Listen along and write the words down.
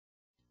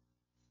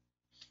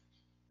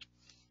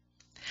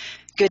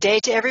Good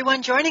day to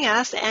everyone joining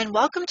us, and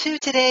welcome to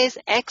today's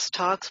X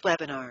Talks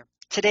webinar.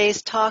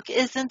 Today's talk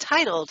is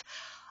entitled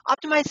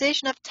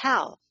Optimization of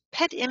Tau,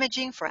 PET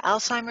Imaging for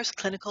Alzheimer's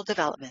Clinical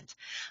Development.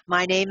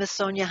 My name is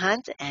Sonia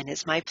Hunt, and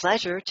it's my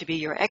pleasure to be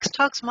your X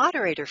Talks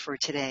moderator for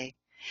today.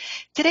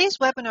 Today's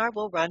webinar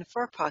will run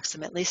for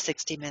approximately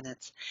 60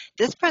 minutes.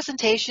 This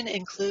presentation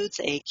includes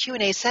a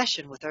Q&A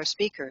session with our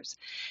speakers.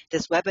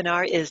 This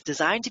webinar is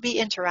designed to be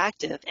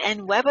interactive,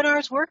 and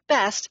webinars work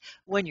best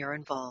when you're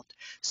involved.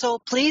 So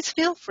please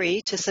feel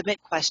free to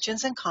submit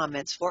questions and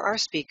comments for our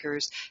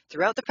speakers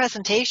throughout the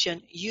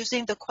presentation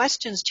using the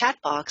questions chat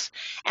box,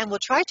 and we'll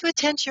try to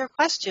attend to your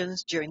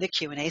questions during the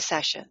Q&A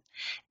session.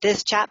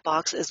 This chat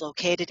box is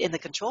located in the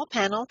control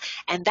panel,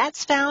 and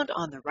that's found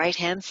on the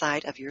right-hand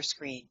side of your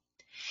screen.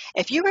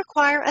 If you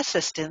require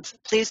assistance,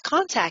 please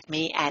contact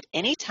me at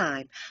any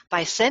time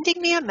by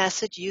sending me a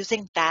message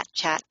using that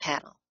chat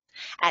panel.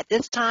 At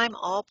this time,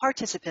 all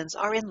participants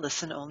are in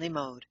listen-only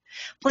mode.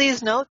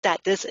 Please note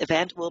that this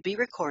event will be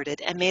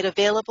recorded and made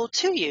available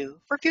to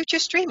you for future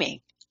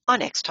streaming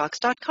on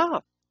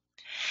xtalks.com.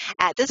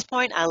 At this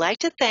point, I'd like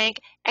to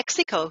thank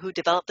Exico, who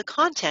developed the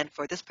content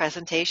for this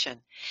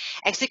presentation.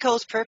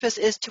 Exico's purpose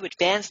is to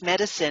advance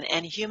medicine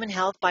and human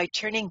health by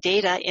turning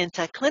data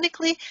into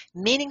clinically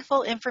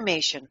meaningful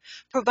information,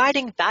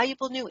 providing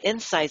valuable new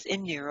insights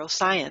in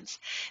neuroscience.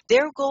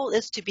 Their goal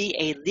is to be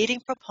a leading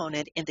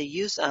proponent in the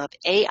use of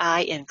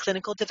AI in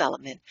clinical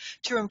development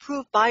to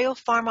improve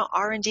biopharma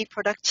R&D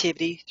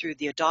productivity through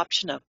the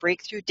adoption of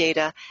breakthrough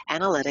data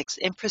analytics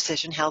in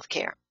precision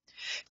healthcare.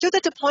 Through the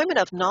deployment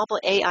of novel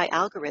AI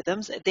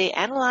algorithms, they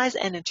analyze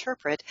and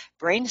interpret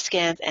brain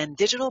scans and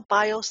digital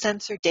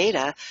biosensor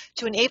data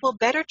to enable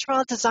better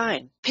trial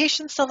design,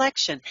 patient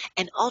selection,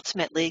 and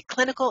ultimately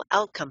clinical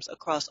outcomes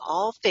across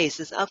all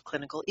phases of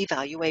clinical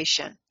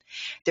evaluation.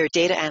 Their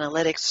data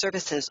analytics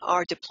services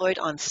are deployed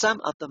on some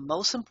of the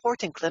most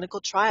important clinical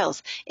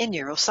trials in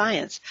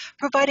neuroscience,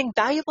 providing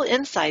valuable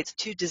insights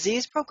to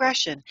disease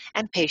progression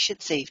and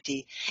patient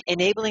safety,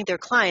 enabling their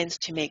clients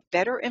to make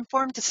better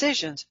informed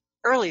decisions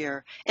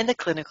earlier in the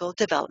clinical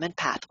development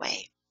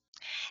pathway.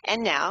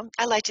 And now,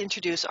 I'd like to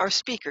introduce our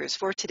speakers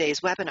for today's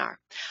webinar.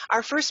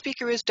 Our first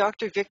speaker is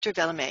Dr. Victor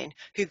Villamain,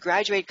 who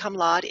graduated cum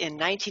laude in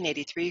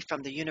 1983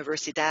 from the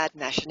Universidad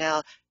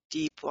Nacional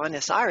de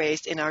Buenos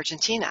Aires in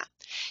Argentina.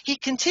 He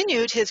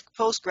continued his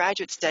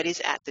postgraduate studies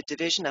at the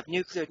Division of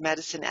Nuclear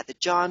Medicine at the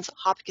Johns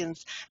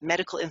Hopkins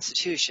Medical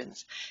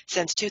Institutions.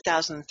 Since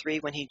 2003,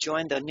 when he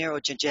joined the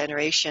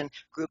neurodegeneration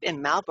group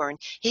in Melbourne,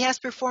 he has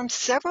performed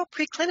several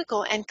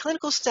preclinical and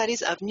clinical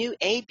studies of new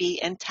A, B,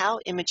 and tau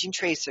imaging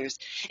tracers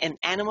in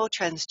animal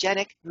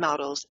transgenic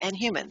models and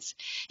humans.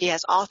 He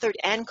has authored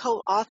and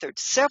co-authored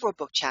several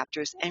book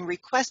chapters and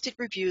requested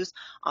reviews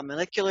on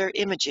molecular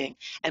imaging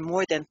and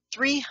more than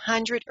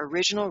 300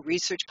 original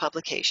research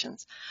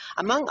publications.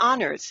 Among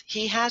honors,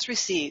 he has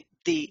received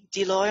the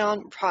De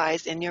Leon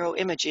Prize in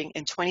Neuroimaging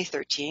in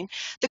 2013,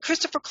 the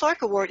Christopher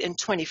Clark Award in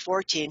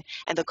 2014,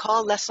 and the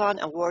Carl Lesson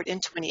Award in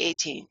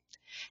 2018.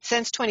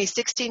 Since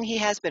 2016, he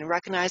has been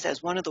recognized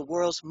as one of the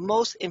world's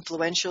most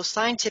influential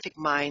scientific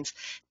minds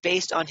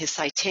based on his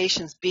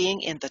citations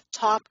being in the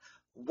top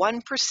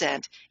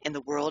 1% in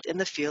the world in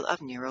the field of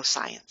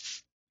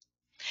neuroscience.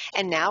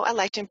 And now I'd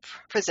like to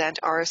present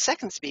our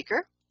second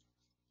speaker,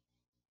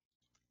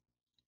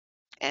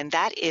 and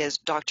that is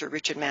Dr.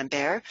 Richard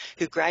Mambert,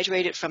 who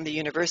graduated from the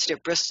University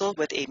of Bristol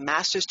with a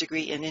master's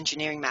degree in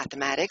engineering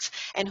mathematics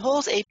and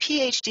holds a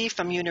PhD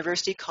from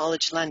University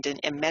College London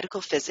in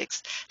medical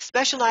physics,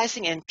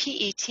 specializing in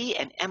PET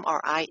and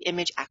MRI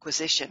image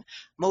acquisition,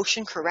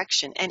 motion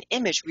correction, and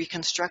image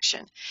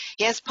reconstruction.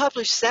 He has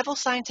published several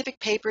scientific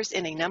papers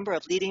in a number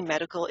of leading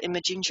medical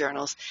imaging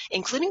journals,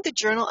 including the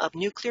Journal of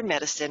Nuclear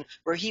Medicine,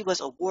 where he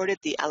was awarded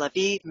the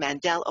Alavi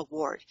Mandel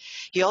Award.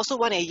 He also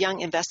won a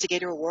Young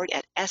Investigator Award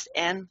at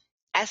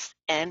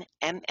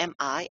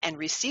SNMMI and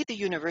received the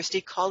University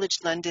College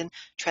London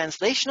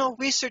Translational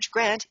Research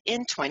Grant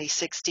in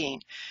 2016.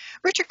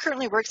 Richard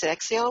currently works at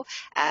Exio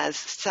as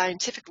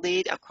scientific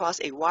lead across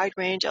a wide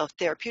range of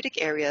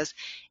therapeutic areas,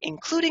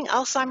 including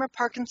Alzheimer,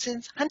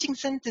 Parkinson's,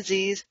 Huntington's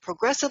disease,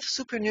 progressive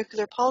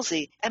supranuclear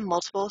palsy, and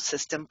multiple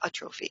system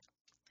atrophy.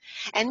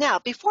 And now,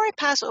 before I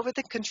pass over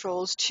the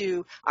controls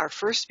to our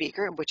first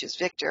speaker, which is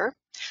Victor,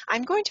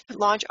 I'm going to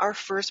launch our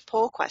first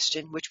poll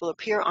question, which will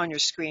appear on your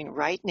screen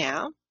right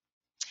now.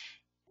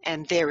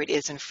 And there it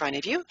is in front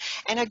of you.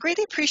 And I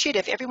greatly appreciate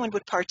if everyone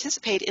would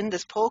participate in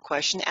this poll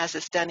question as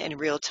it's done in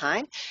real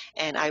time.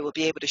 And I will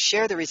be able to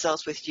share the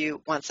results with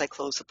you once I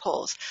close the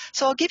polls.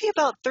 So I'll give you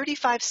about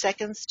 35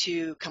 seconds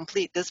to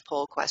complete this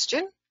poll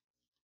question,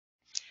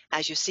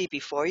 as you see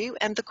before you.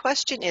 And the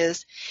question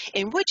is,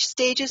 in which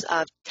stages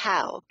of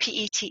tau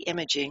PET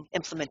imaging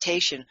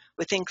implementation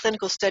within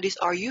clinical studies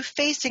are you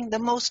facing the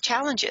most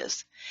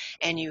challenges?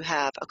 And you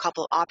have a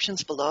couple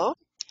options below.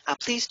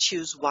 Please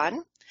choose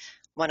one.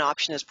 One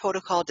option is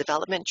protocol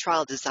development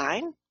trial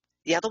design.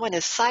 The other one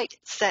is site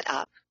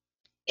setup,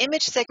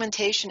 image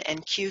segmentation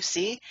and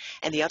QC,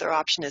 and the other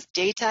option is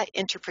data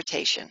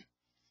interpretation.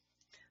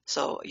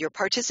 So your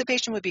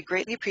participation would be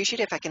greatly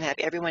appreciated if I can have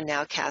everyone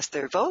now cast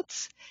their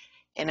votes,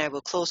 and I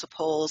will close the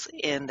polls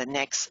in the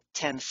next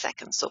 10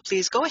 seconds. So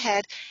please go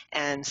ahead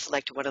and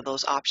select one of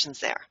those options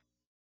there.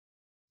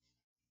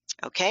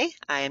 Okay,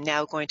 I am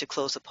now going to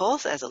close the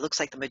polls as it looks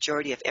like the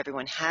majority of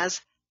everyone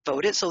has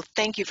voted. So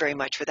thank you very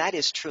much for that. It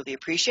is truly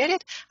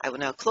appreciated. I will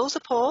now close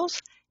the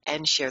polls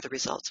and share the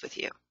results with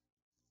you.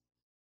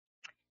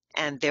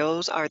 And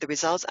those are the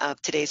results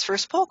of today's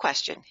first poll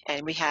question.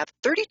 And we have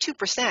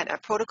 32%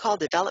 at protocol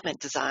development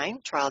design,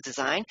 trial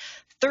design,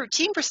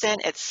 13%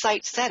 at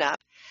site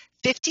setup,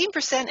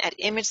 15% at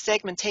image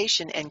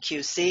segmentation and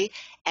QC,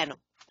 and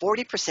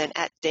 40%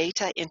 at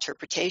data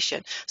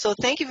interpretation. So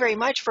thank you very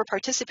much for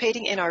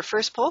participating in our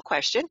first poll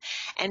question.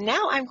 And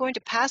now I'm going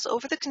to pass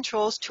over the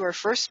controls to our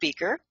first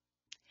speaker,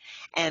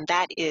 and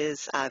that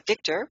is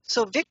Victor.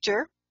 So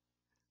Victor,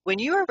 when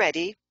you are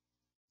ready,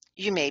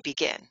 you may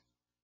begin.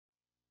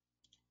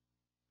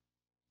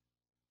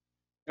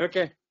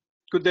 Okay,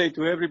 good day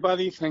to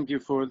everybody. Thank you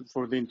for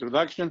the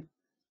introduction.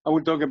 I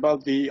will talk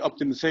about the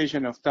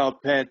optimization of tau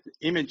PET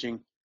imaging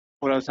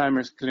for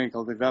Alzheimer's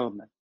clinical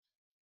development.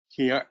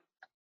 Here,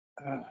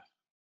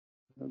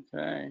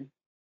 okay.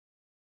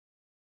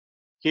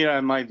 Here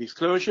are my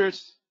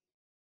disclosures.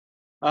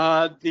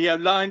 The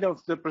outline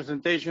of the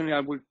presentation, I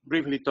will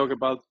briefly talk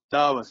about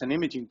tau as an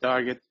imaging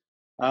target,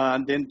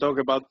 and then talk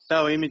about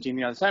tau imaging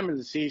in Alzheimer's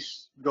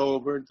disease, go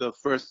over the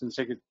first and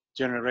second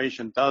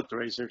generation tau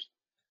tracers,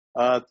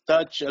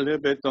 touch a little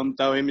bit on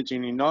tau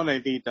imaging in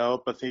non-AD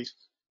tauopathies,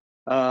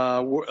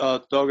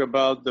 talk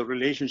about the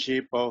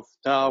relationship of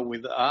tau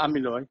with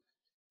amyloid,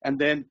 and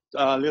then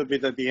a little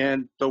bit at the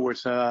end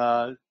towards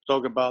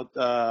talk about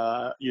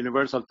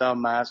universal tau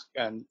mask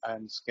and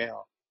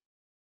scale.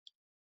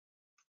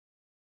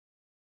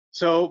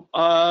 So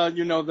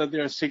you know that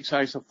there are 6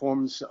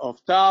 isoforms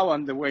of tau,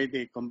 and the way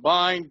they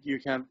combine, you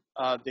can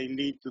they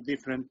lead to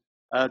different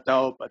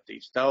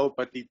tauopathies.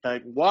 Tauopathy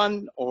type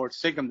 1 or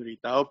secondary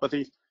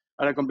tauopathies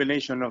are a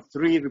combination of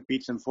 3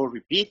 repeats and 4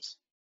 repeats.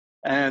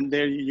 And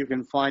there you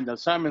can find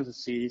Alzheimer's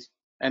disease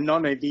and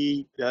non-AD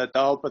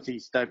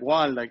tauopathies type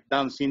 1, like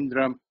Down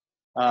syndrome,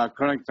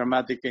 chronic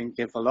traumatic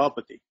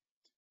encephalopathy.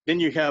 Then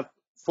you have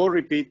 4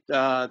 repeat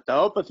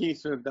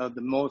tauopathies.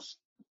 The most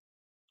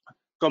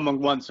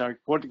common ones are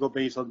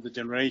cortical-basal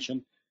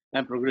degeneration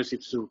and progressive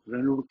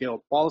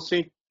supranuclear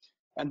palsy.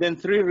 And then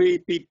 3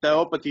 repeat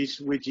tauopathies,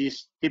 which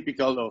is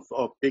typical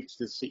of Pick's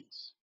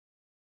disease.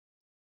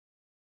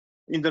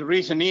 In the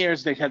recent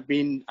years, there had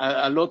been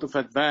a lot of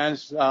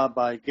advance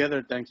by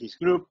Gethert and his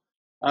group,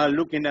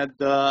 looking at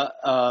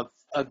the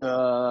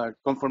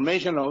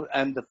conformation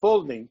and the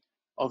folding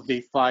of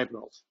the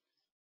fibrils.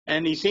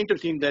 And it's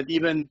interesting that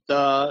even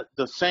the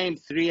same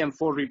 3 and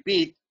 4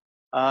 repeat,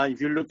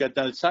 if you look at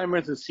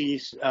Alzheimer's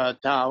disease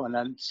tau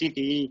and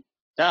CTE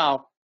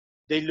tau,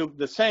 they look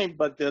the same,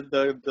 but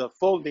the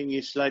folding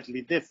is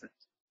slightly different.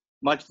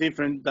 Much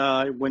different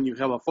when you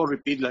have a 4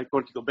 repeat like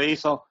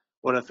cortical-basal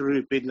or a 3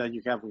 repeat like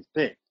you have with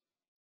Pick.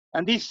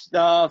 And these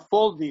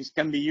foldings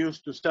can be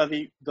used to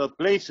study the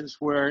places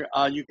where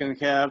you can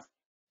have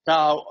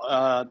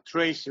tau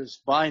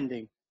tracers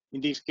binding, in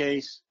this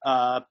case,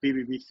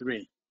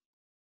 PBB3.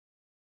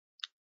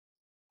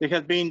 There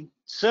have been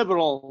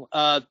several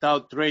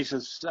tau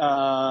tracers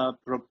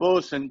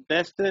proposed and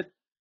tested,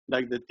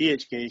 like the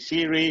THK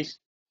series,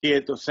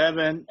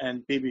 T807,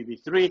 and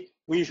PBB3.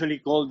 We usually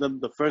call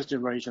them the first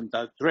generation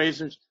tau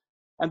tracers.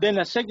 And then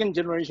a second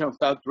generation of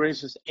tau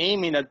tracers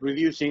aiming at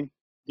reducing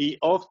the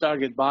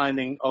off-target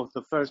binding of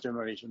the first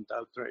generation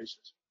tau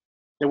tracers.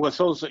 There was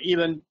also,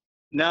 even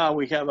now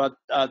we have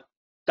a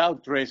tau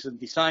tracer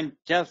designed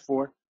just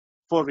for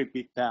 4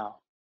 repeat tau.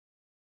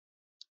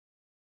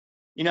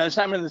 In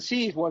Alzheimer's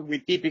disease, what we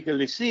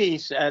typically see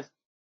is as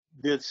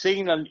the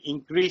signal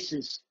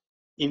increases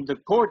in the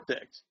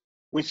cortex,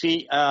 we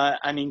see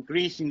an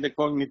increase in the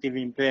cognitive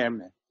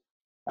impairment,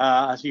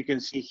 as you can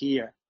see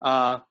here.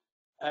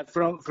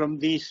 From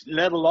this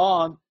level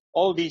on,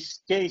 all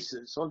these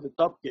cases, all the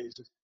top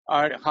cases,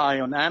 are high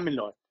on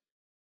amyloid.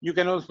 You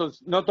can also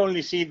not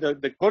only see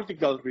the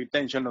cortical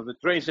retention of the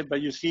tracer,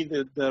 but you see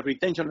the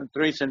retention of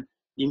tracer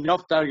in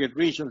off-target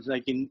regions,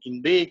 like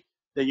in B,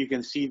 that you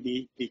can see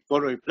the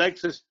choroid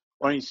plexus,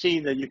 or in C,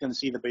 that you can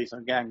see the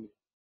basal ganglia.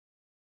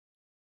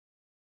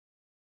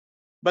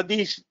 But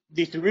this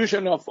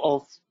distribution of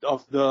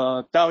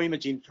the tau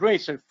imaging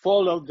tracer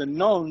followed the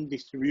known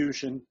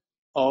distribution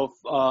of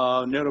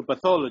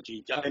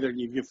neuropathology, either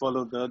if you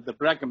follow the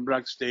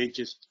Brackenbrach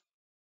stages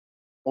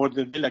or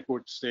the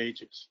Delacourt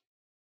stages.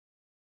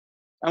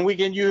 And we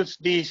can use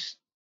this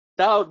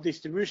tau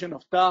distribution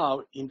of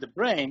tau in the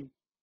brain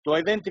to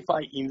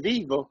identify in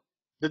vivo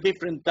the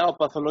different tau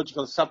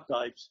pathological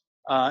subtypes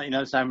in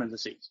Alzheimer's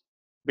disease,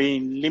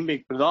 being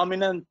limbic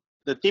predominant,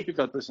 the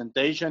typical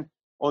presentation,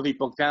 or the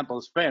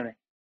hippocampal sparing.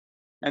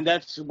 And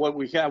that's what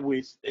we have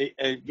with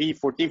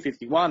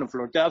B1451 of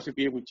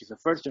fluorotaucipir, which is a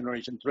first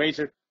generation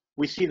tracer.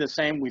 We see the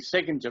same with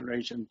second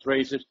generation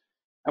tracers.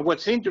 And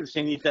what's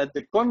interesting is that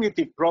the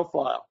cognitive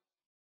profile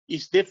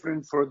is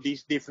different for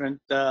these different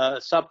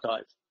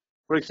subtypes.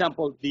 For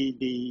example,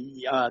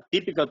 the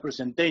typical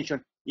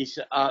presentation is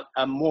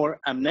a more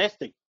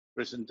amnestic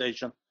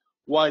presentation,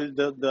 while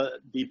the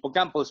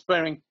hippocampal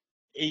sparing,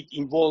 it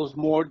involves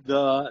more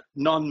the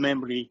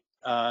non-memory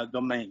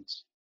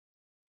domains.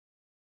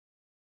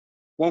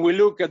 When we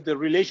look at the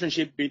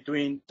relationship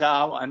between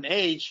tau and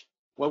age,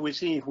 what we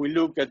see, if we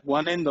look at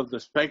one end of the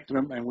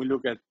spectrum and we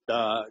look at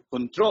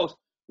controls,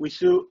 we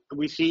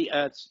see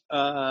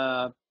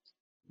a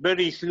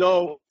very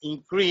slow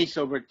increase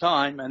over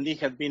time, and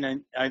these have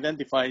been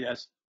identified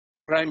as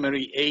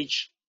primary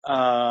age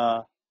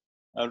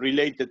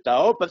related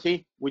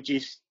tauopathy, which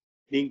is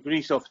the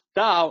increase of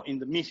tau in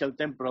the mesial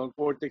temporal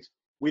cortex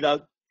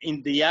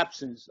in the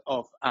absence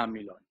of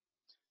amyloid.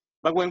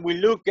 But when we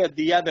look at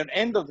the other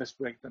end of the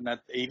spectrum,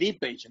 at AD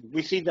patients,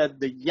 we see that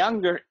the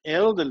younger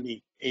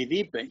elderly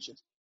AD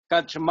patients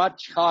catch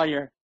much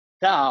higher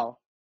tau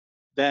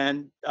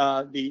than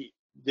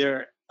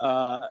their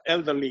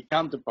elderly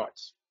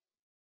counterparts.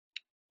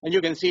 And you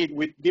can see it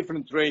with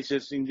different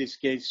traces, in this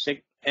case,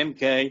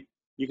 MK.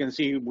 You can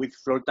see with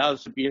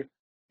fluorotaucipir.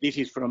 This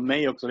is from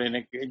Mayo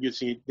Clinic. You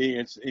see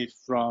this is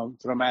from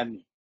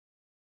ADNI.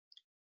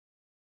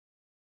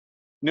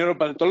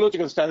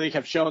 Neuropathological studies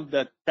have shown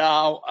that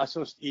tau has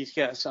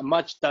a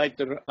much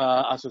tighter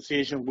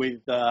association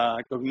with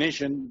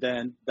cognition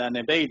than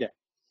A-beta.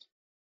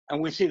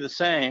 And we see the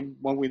same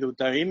when we do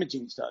tau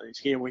imaging studies.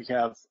 Here we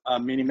have a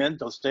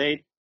mini-mental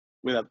state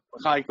with a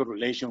high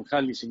correlation,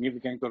 highly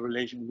significant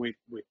correlation with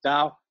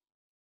tau.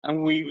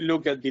 And we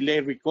look at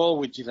delayed recall,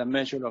 which is a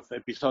measure of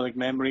episodic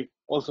memory,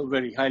 also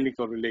very highly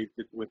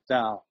correlated with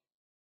tau.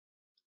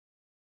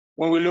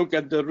 When we look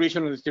at the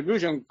regional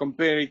distribution,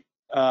 compare it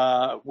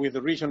with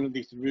the regional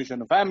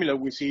distribution of amyloid,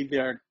 we see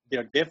they're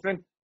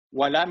different.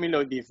 While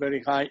amyloid is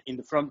very high in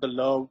the frontal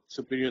lobe,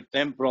 superior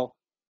temporal,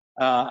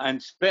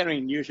 and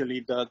sparing usually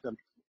the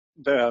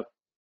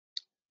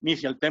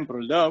mesial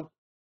temporal lobe,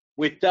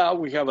 with tau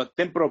we have a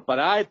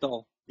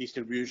temporoparietal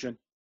distribution.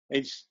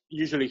 It's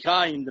usually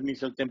high in the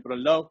mesial temporal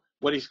lobe.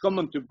 What is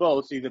common to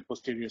both is the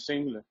posterior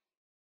cingulate.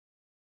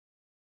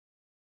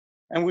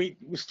 And we're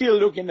still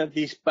looking at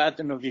this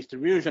pattern of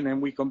distribution,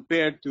 and we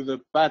compare to the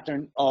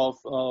pattern of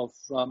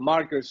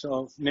markers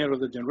of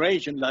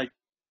neurodegeneration, like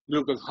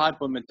glucose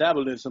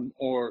hypometabolism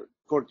or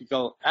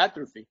cortical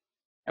atrophy.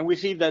 And we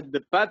see that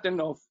the pattern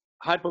of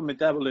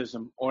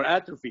hypometabolism or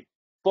atrophy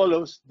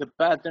follows the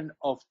pattern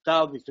of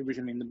tau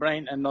distribution in the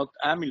brain and not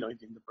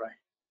amyloid in the brain.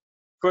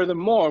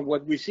 Furthermore,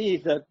 what we see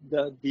is that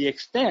the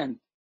extent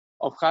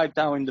of high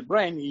tau in the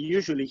brain is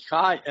usually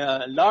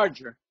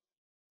larger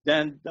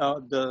than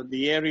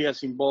the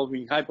areas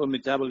involving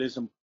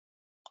hypometabolism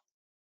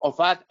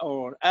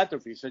or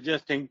atrophy,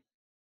 suggesting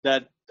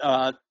that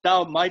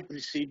tau might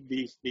precede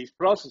these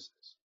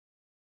processes.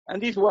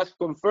 And this was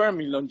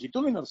confirmed in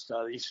longitudinal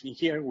studies.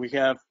 Here we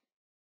have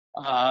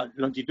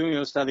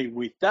longitudinal study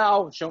with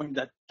tau, showing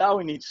that tau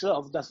in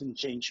itself doesn't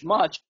change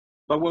much.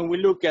 But when we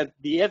look at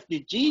the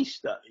FDG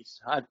studies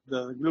at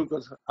the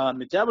glucose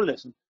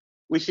metabolism,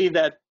 we see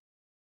that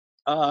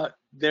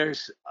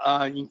there's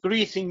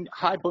increasing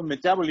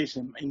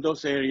hypometabolism in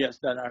those areas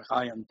that are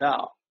high on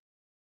tau.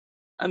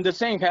 And the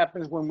same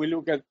happens when we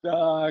look at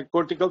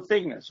cortical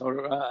thickness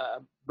or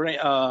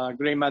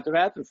gray matter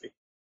atrophy.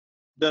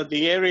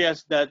 The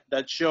areas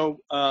that show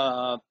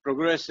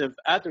progressive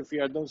atrophy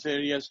are those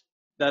areas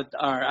that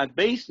are at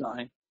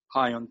baseline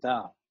high on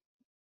tau.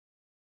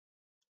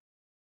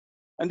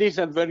 And these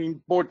are very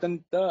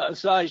important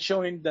slides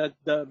showing that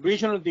the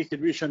regional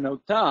distribution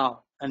of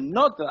tau and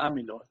not the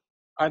amyloid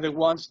are the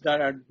ones that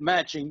are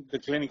matching the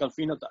clinical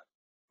phenotype.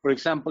 For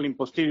example, in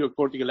posterior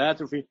cortical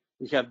atrophy,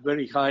 we have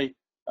very high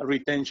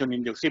retention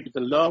in the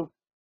occipital lobe.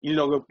 In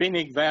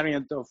logopenic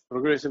variant of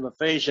progressive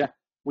aphasia,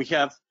 we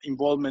have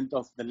involvement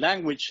of the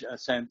language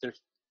centers.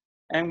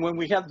 And when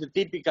we have the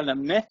typical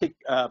amnestic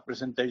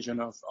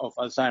presentation of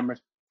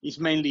Alzheimer's, it's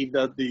mainly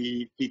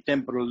the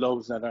temporal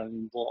lobes that are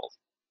involved.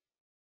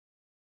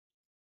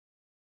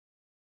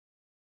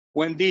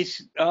 When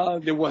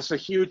there was a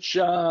huge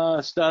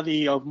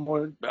study of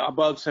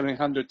about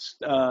 700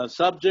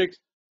 subjects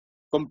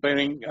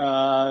comparing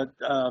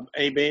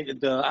A-beta,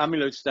 the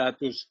amyloid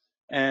status,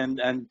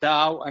 and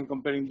tau, and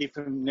comparing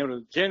different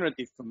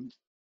neurodegenerative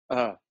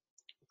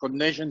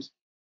conditions.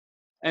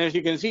 And as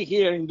you can see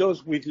here, in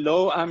those with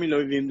low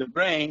amyloid in the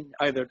brain,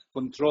 either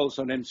controls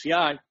or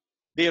MCI,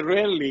 they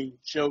rarely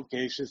show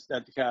cases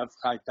that have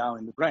high tau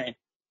in the brain.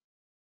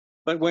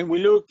 But when we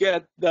look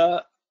at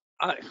the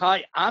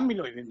high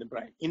amyloid in the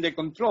brain, in the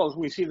controls,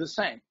 we see the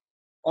same.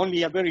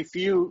 Only a very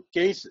few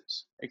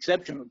cases,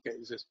 exceptional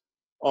cases,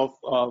 of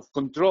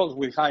controls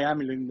with high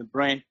amyloid in the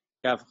brain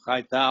have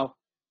high tau.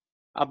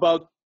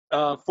 About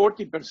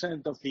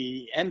 40% of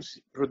the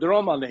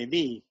prodromal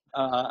AD,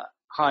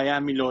 high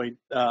amyloid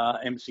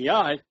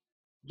MCI,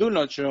 do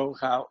not show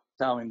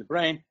tau in the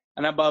brain,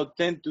 and about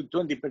 10 to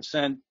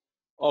 20%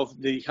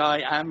 of the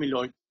high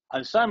amyloid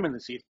Alzheimer's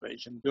disease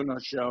patients do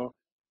not show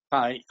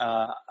high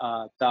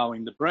tau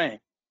in the brain.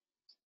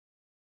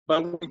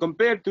 But when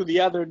compared to the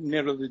other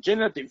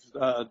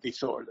neurodegenerative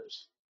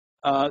disorders,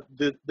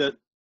 the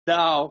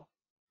tau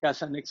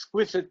has an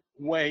exquisite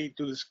way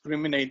to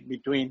discriminate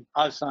between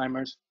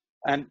Alzheimer's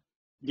and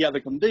the other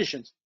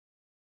conditions,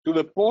 to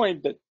the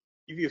point that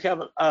if you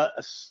have a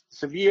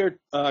severe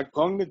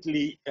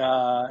cognitively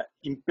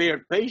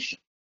impaired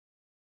patient,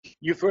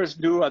 you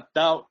first do a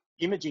tau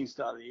imaging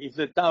study. If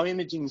the tau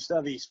imaging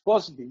study is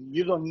positive,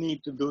 you don't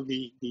need to do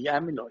the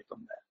amyloid on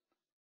that.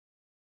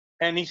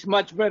 And it's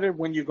much better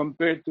when you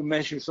compare to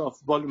measures of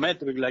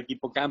volumetric like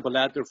hippocampal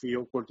atrophy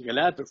or cortical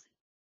atrophy.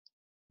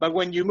 But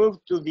when you move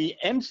to the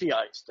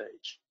MCI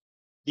stage,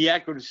 the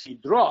accuracy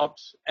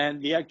drops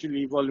and the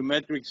actually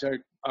volumetrics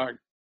are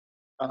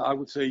I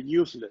would say,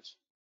 useless.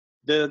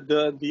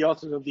 The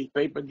authors of the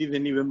paper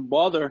didn't even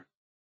bother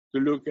to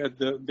look at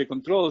the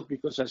controls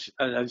because, as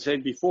I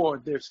said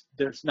before,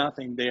 there's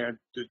nothing there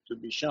to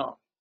be shown.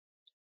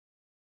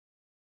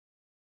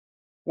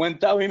 When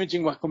tau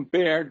imaging was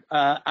compared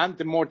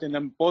ante-mortem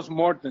and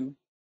post-mortem,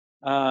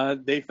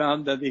 they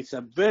found that it's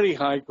a very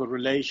high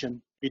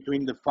correlation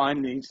between the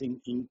findings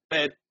in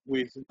PET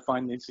with the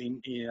findings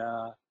in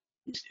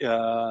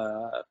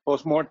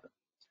post-mortem.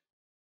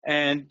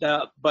 And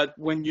but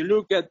when you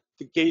look at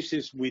the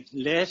cases with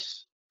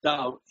less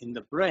tau in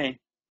the brain,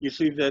 you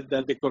see that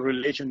the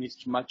correlation is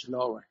much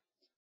lower.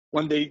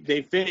 When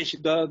they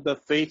finished the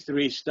phase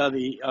 3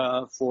 study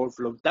for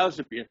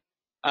fludarabine,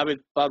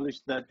 Abbott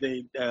published that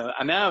they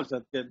announced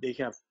that they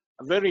have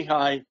a very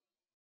high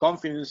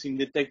confidence in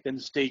detecting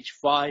stage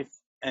 5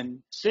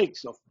 and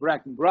 6 of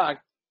Braak and Braak,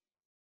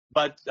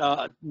 but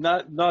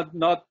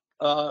not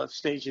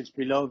stages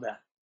below that.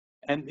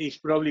 And it's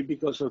probably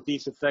because of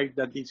this effect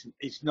that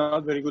it's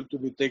not very good to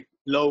detect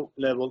low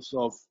levels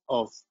of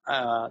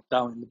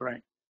tau in the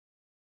brain.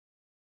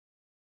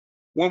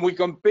 When we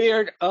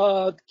compared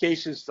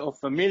cases of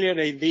familiar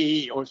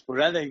AD or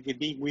sporadic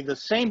AD with the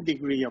same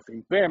degree of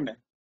impairment,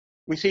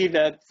 we see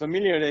that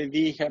familiar AD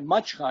had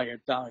much higher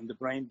tau in the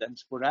brain than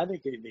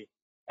sporadic AD.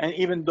 And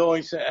even though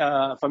it's,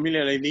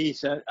 familiar AD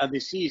is a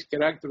disease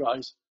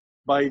characterized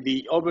by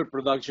the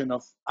overproduction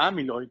of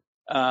amyloid,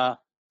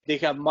 they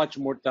have much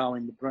more tau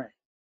in the brain.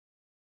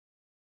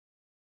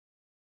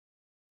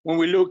 When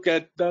we look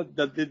at the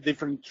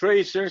different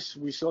tracers,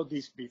 we saw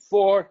this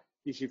before.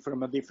 This is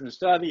from a different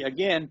study.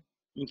 Again,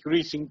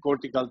 increasing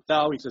cortical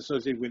tau is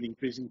associated with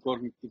increasing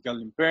cortical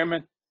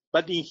impairment.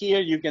 But in here,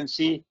 you can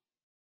see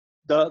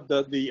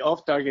the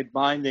off-target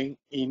binding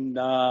in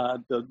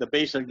the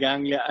basal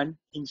ganglia, and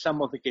in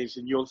some of the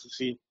cases, you also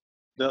see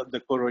the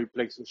choroid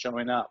plexus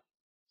showing up.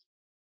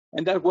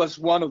 And that was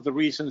one of the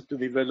reasons to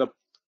develop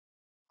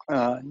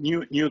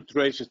new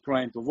tracers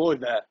trying to avoid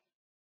that.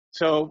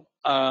 So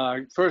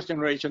first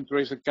generation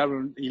tracer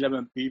carbon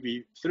 11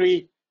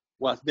 PB3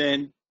 was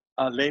then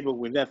labeled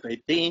with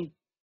F18,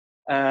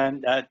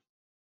 and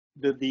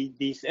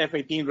this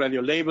F18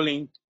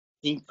 radiolabeling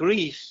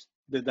increased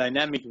the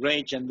dynamic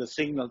range and the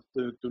signal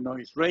to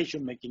noise ratio,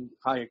 making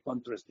higher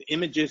contrast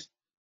images.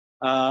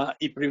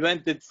 It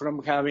prevented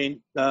from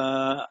having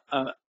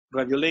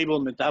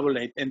radiolabeled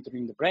metabolite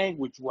entering the brain,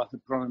 which was the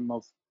problem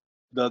of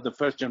the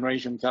first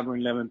generation carbon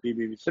 11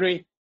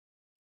 PBB3,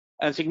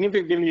 and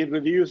significantly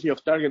reduced the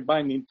off-target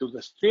binding to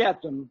the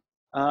striatum,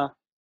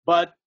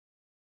 but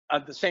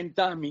at the same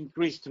time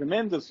increased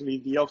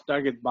tremendously the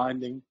off-target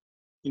binding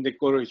in the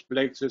choroid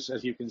plexus,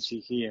 as you can see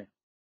here.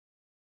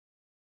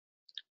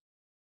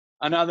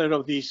 Another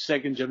of these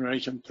second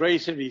generation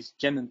tracer is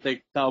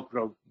Genentech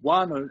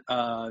TauPro1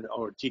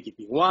 or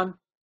GTP1.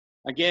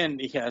 Again,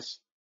 it has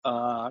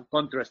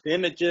contrast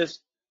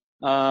images,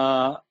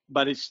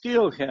 but it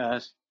still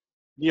has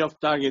the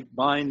off-target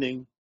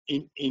binding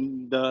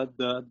in the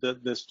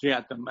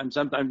striatum, and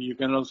sometimes you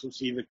can also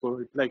see the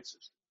choroid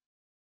plexus.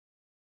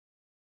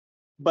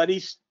 But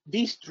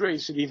this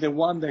tracer is the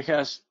one that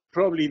has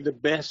probably the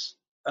best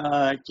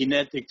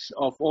kinetics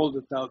of all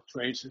the tau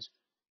tracers.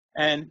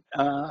 And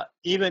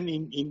even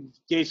in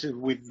cases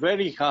with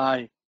very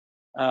high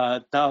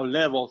tau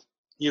levels,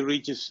 it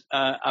reaches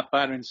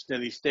apparent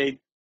steady state,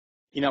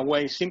 in a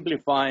way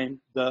simplifying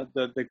the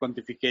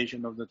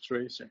quantification of the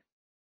tracer.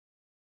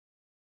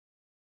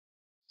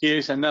 Here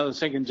is another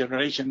second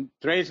generation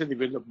tracer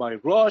developed by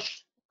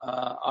Roche,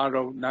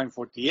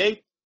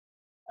 RO948.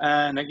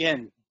 And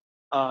again,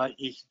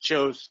 it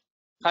shows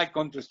high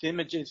contrast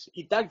images.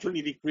 It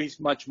actually decreased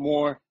much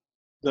more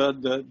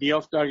the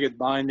off-target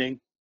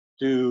binding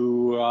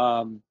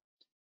to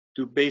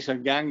basal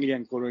ganglia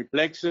and choroid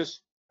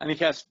plexus, and it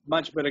has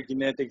much better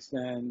kinetics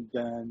than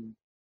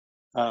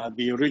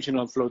the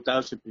original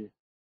fludarabine.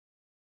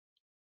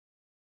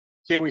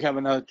 Here we have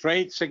another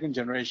trait, second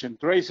generation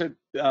tracer,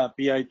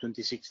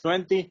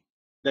 PI2620,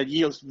 that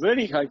yields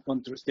very high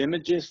contrast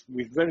images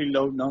with very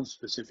low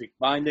non-specific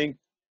binding.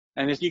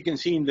 And as you can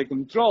see in the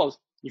controls,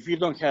 if you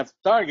don't have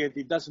target,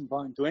 it doesn't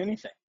bind to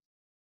anything.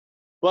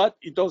 But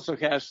it also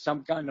has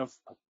some kind of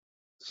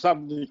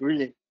some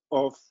degree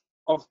of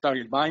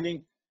off-target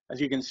binding, as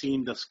you can see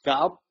in the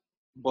scalp,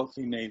 both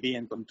in AD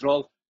and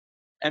control.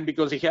 And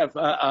because it have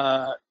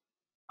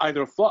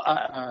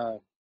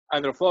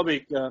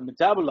hydrophobic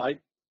metabolite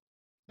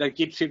that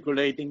keeps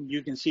circulating,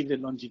 you can see the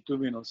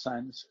longitudinal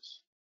sinuses.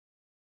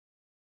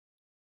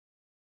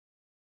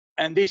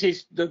 And this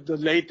is the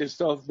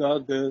latest of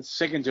the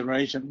second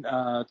generation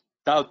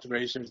tau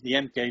tracers, the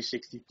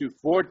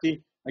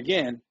MK6240.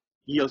 Again,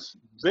 yields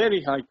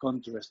very high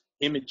contrast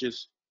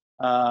images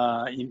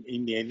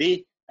in the AD.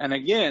 And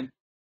again,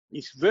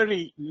 it's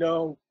very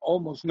low,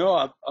 almost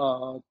no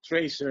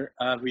tracer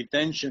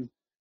retention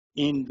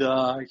in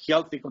the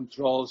healthy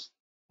controls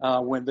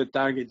when the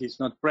target is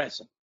not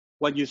present.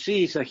 What you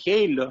see is a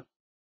halo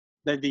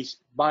that is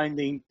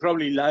binding,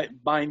 probably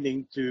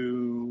binding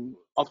to,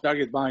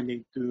 off-target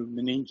binding to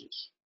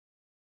meninges.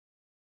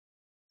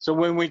 So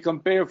when we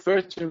compare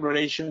first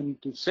generation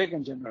to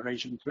second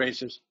generation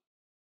tracers,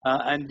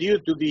 and due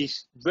to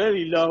this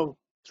very low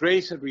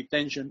tracer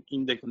retention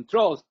in the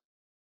controls,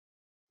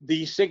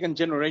 the second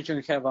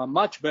generation have a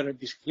much better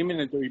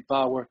discriminatory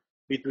power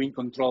between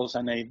controls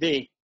and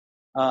AD,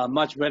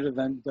 much better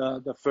than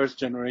the first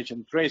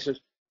generation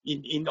tracers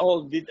in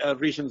all the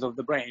regions of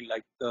the brain,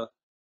 like the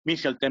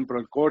mesial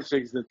temporal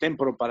cortex, the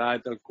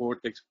temporoparietal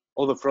cortex,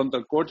 or the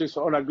frontal cortex,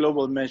 or a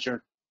global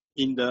measure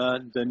in the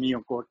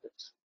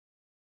neocortex.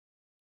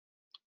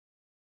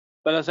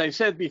 But as I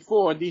said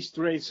before, these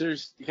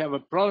tracers have a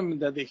problem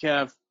that they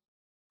have,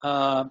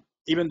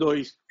 even though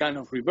it's kind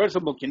of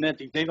reversible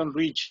kinetic, they don't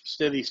reach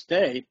steady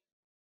state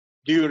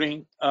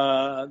during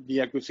the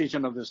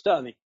acquisition of the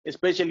study,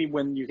 especially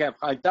when you have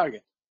high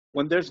target.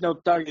 When there's no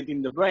target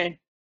in the brain,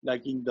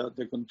 like in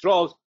the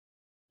controls,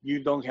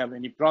 you don't have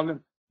any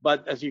problem.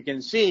 But as you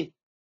can see,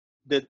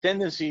 the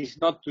tendency is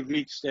not to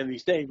reach steady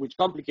state, which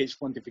complicates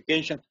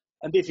quantification.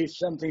 And this is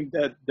something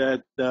that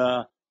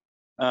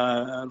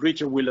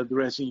Richard will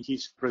address in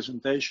his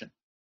presentation.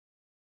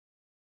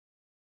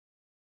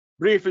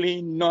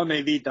 Briefly,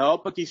 non-AD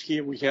tauopathies.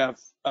 Here we have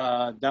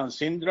Down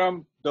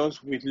syndrome.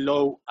 Those with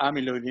low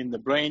amyloid in the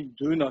brain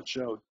do not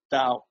show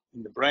tau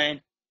in the brain.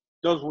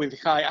 Those with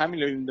high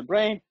amyloid in the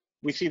brain,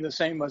 we see the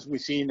same as we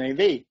see in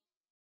AD.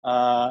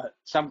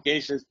 Some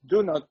cases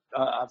do not,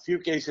 a few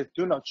cases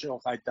do not show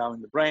high tau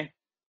in the brain.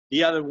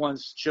 The other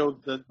ones show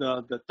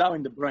the tau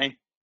in the brain.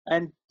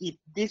 And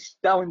this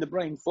tau in the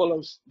brain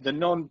follows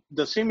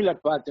the similar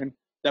pattern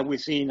that we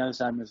see in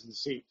Alzheimer's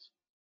disease.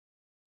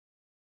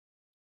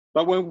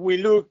 But when we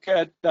look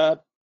at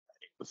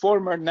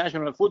former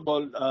National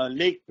Football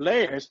League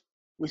players,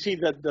 we see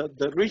that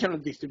the regional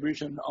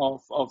distribution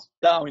of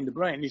tau in the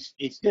brain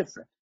is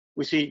different.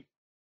 We see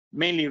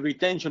mainly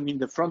retention in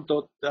the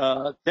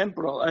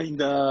frontotemporal, in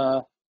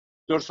the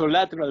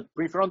dorsolateral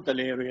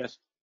prefrontal areas,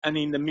 and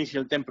in the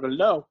mesial temporal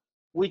lobe,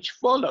 which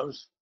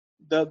follows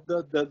the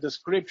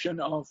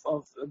description of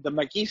the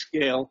McKee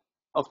scale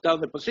of tau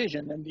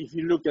deposition. And if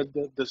you look at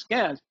the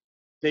scans,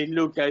 they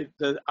look at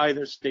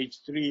either stage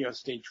 3 or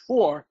stage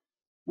 4,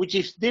 which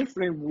is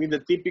different with the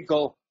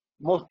typical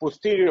most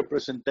posterior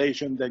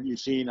presentation that you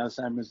see in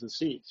Alzheimer's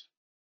disease.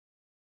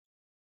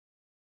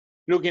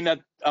 Looking at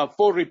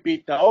 4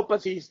 repeat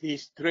tauopathies,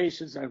 these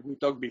traces, as we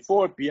talked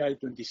before, PI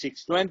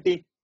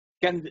 2620,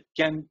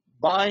 can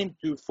bind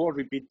to 4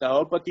 repeat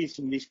tauopathies,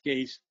 in this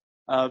case,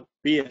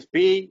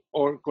 PSP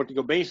or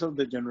corticobasal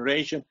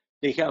degeneration.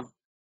 They have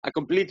a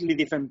completely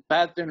different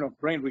pattern of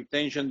brain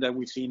retention that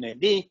we see in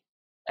AD.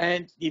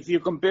 And if you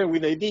compare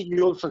with AD,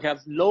 you also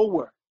have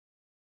lower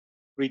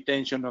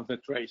retention of the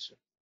tracer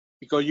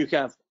because you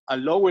have a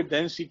lower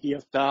density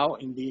of tau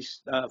in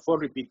these 4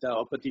 repeat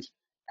tauopathies,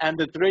 and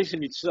the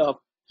tracer itself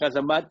has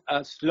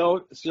a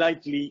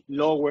slightly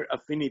lower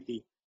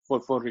affinity for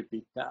 4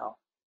 repeat tau.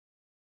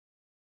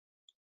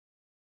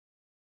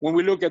 When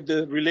we look at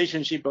the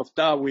relationship of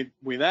tau with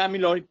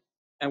amyloid,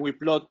 and we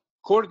plot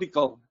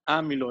cortical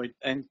amyloid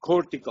and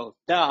cortical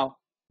tau,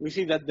 we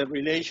see that the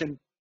relation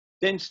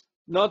tends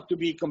not to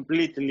be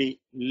completely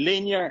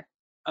linear.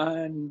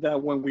 And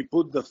when we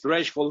put the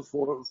threshold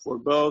for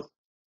both,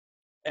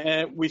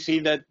 we see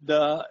that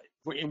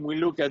when we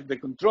look at the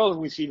controls,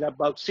 we see that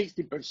about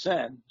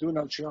 60% do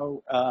not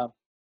show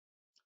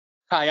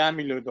high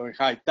amyloid or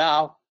high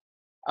tau.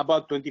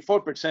 About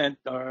 24%,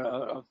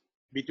 or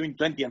between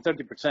 20 and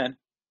 30%,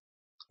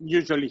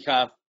 usually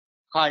have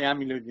high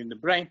amyloid in the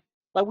brain.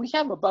 But we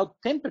have about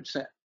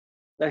 10%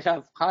 that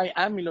have high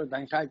amyloid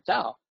and high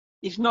tau.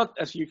 It's not,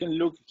 as you can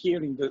look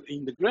here in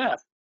the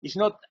graph, it's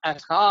not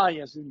as high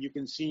as you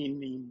can see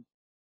in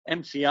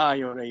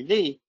MCI or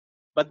AD,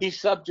 but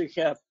these subjects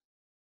have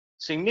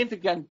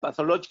significant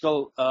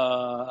pathological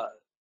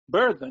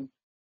burden,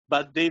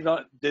 but they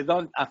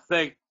don't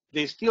affect,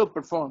 they still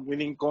perform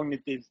within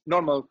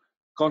normal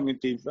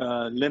cognitive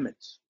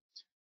limits.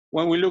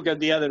 When we look at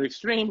the other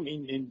extreme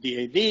in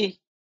the AD,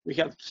 we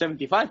have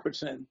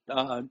 75%,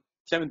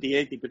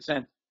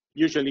 70-80%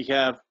 usually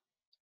have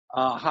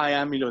high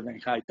amyloid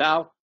and high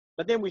tau,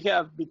 but then we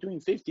have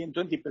between 50 and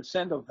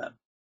 20% of them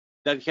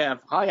that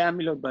have high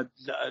amyloid but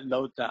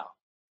low tau,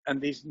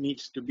 and this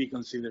needs to be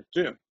considered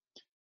too.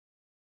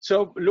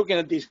 So looking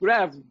at this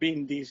graph,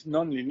 being this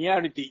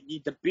nonlinearity,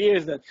 it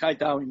appears that high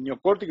tau in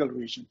neocortical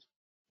regions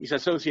is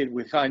associated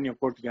with high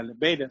neocortical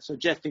beta,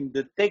 suggesting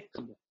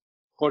detectable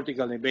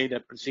cortical beta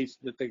precedes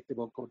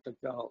detectable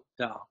cortical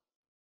tau.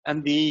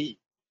 And the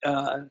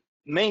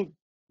main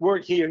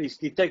word here is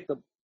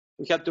detectable.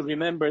 We have to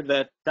remember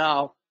that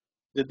tau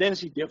the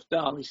density of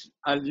tau is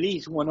at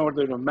least 1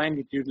 order of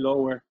magnitude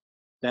lower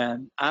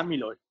than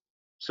amyloid.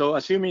 So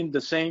assuming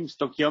the same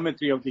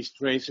stoichiometry of these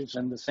tracers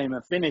and the same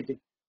affinity,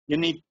 you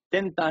need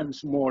 10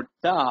 times more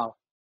tau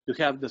to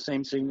have the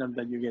same signal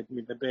that you get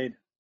with the beta.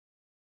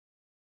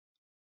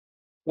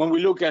 When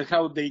we look at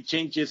how they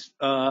change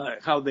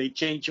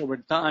over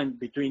time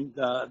between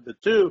the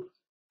two,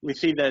 we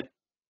see that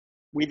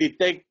we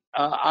detect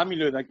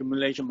amyloid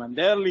accumulation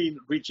early,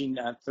 reaching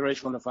a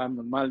threshold of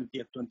abnormality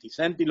at 20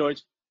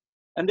 centiloids.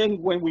 And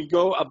then when we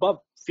go above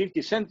 50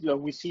 centiloids,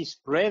 we see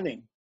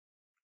spreading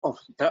of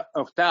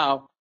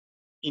tau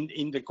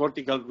in the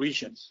cortical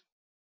regions.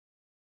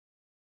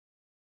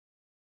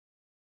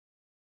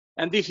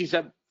 And this is,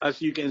 as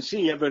you can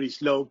see, a very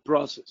slow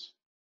process.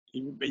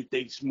 It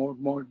takes more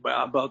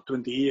about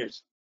 20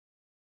 years.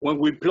 When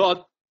we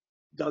plot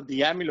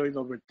the amyloid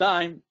over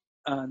time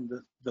and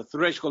the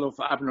threshold of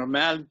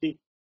abnormality,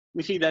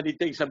 we see that it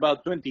takes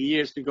about 20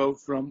 years to go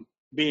from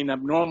being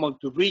abnormal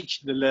to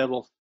reach the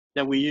levels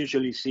that we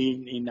usually see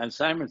in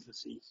Alzheimer's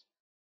disease.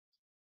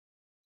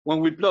 When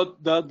we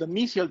plot the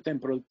mesial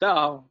temporal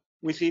tau,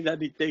 we see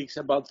that it takes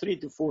about 3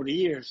 to 4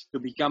 years to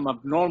become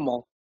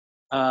abnormal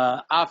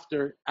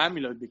after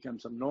amyloid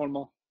becomes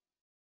abnormal.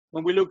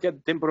 When we look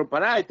at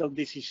temporoparietal,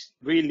 this is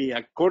really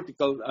a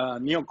cortical,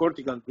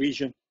 neocortical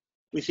region.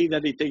 We see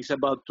that it takes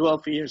about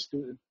 12 years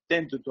to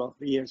 10 to 12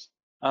 years,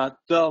 10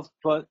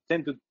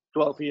 to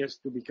 12 years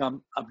to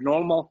become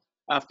abnormal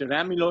after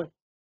amyloid.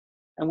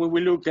 And when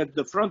we look at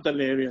the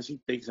frontal areas, it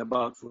takes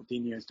about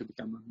 14 years to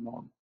become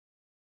abnormal.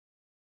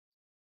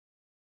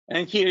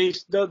 And here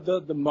is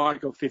the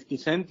mark of 50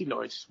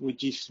 centiloids,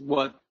 which is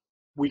what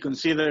we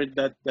consider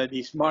that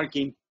is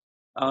marking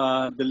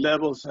the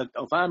levels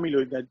of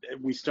amyloid that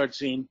we start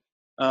seeing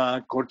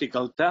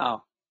cortical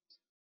tau.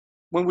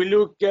 When we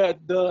look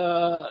at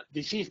the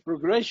disease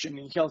progression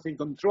in healthy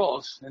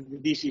controls, and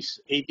this is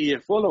 8-year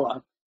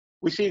follow-up,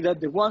 we see that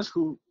the ones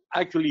who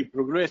actually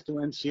progress to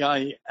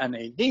MCI and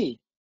AD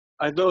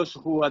are those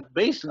who at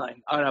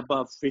baseline are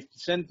above 50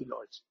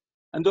 centiloids.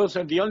 And those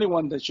are the only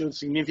ones that show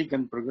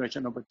significant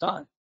progression over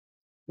time.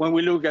 When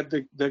we look at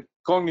the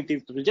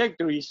cognitive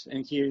trajectories,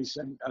 and here is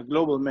a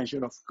global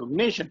measure of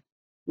cognition,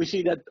 we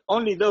see that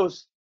only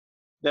those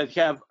that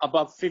have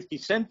above 50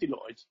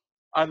 centiloids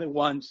are the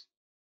ones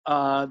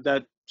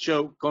that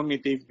show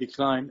cognitive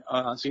decline,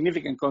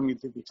 significant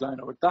cognitive decline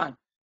over time.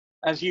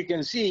 As you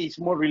can see, it's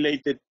more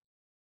related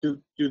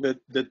to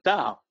the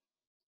tau.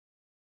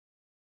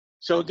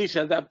 So this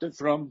adapted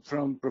from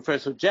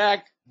Professor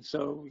Jack.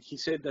 So he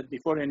said that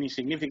before any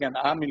significant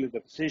amyloid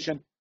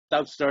deposition,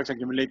 tau starts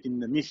accumulating in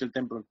the mesial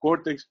temporal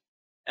cortex,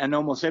 and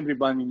almost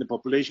everyone in the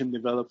population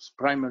develops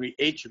primary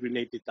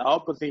age-related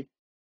tauopathy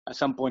at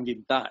some point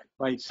in time.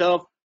 By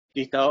itself,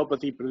 this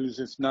tauopathy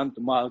produces none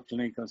to mild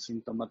clinical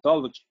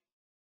symptomatology.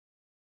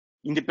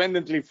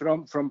 Independently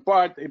from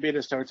part,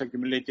 A-beta starts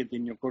accumulated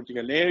in your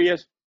cortical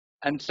areas,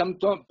 and some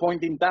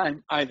point in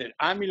time, either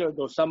amyloid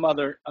or some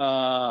other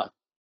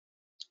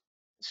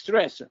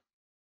stressor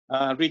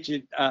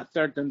reaches a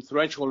certain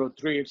threshold or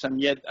triggers some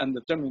yet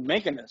undetermined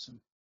mechanism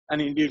and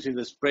induces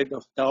the spread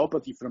of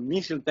tauopathy from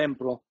mesial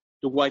temporal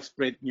to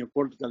widespread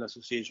neocortical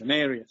association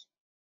areas.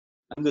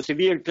 And the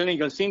severe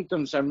clinical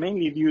symptoms are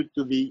mainly due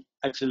to the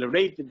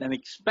accelerated and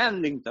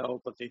expanding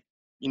tauopathy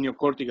in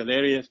neocortical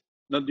areas,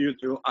 not due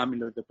to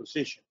amyloid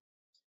deposition.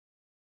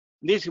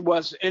 This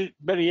was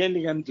very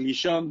elegantly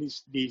shown,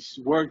 this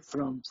work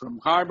from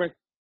Harvard,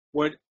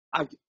 where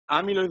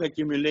amyloid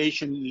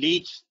accumulation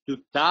leads to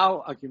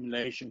tau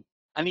accumulation,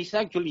 and it's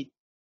actually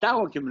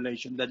tau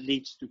accumulation that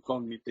leads to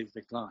cognitive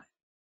decline.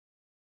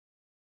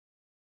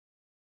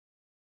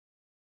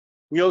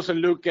 We also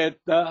look at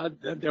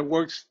their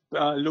works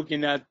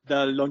looking at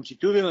the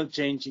longitudinal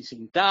changes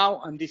in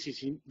tau, and this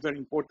is very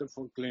important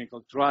for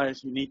clinical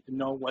trials. You need to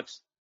know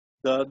what's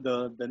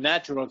the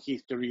natural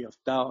history of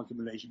tau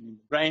accumulation in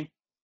the brain.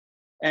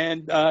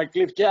 And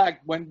Cliff Jack,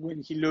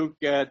 when he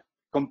looked at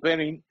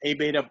comparing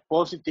A-beta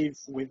positive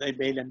with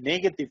A-beta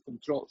negative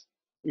controls,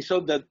 we saw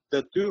that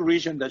the two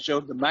regions that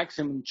showed the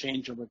maximum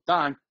change over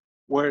time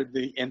were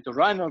the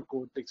entorhinal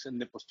cortex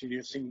and the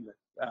posterior cingulate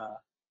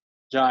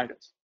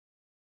gyrus.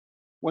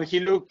 When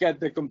he looked at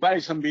the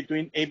comparison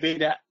between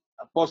A-beta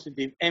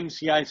positive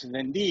MCIs and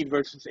ND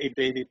versus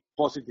A-beta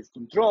positive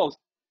controls,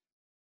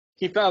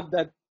 he found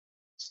that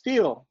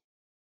still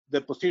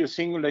the posterior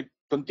cingulate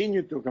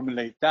continued to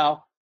accumulate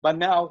tau, but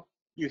now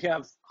you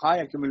have high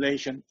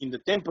accumulation in the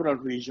temporal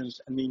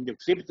regions and in the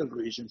occipital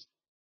regions,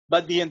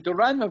 but the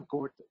entorhinal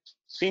cortex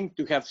seemed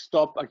to have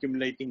stopped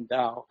accumulating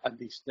tau at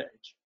this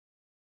stage.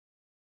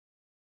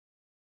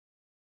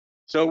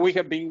 So we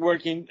have been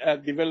working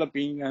at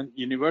developing a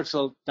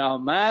universal tau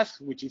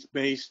mask, which is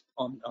based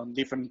on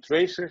different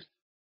tracers.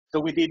 So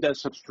we did a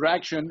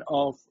subtraction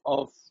of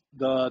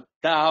the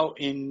tau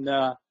in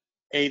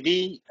AD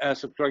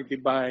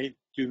subtracted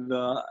to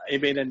the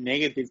A-beta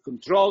negative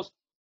controls,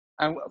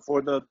 and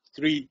for the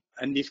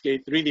in this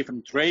case, three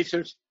different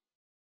tracers.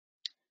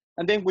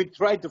 And then we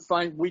try to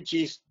find which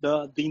is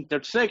the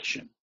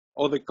intersection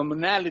or the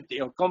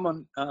commonality or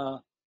common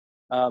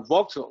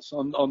voxels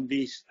on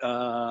this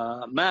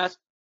mask,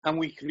 and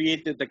we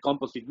created the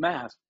composite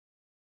mask.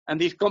 And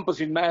this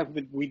composite mask,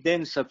 we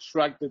then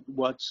subtracted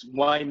what's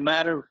white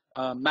matter,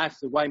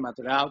 masked the white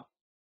matter out,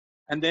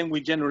 and then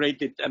we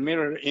generated a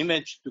mirror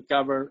image to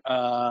cover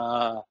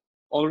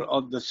all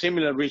of the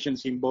similar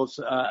regions in both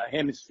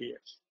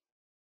hemispheres.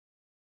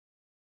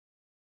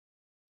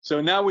 So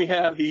now we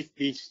have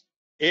this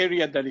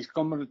area that is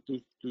common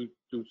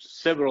to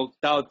several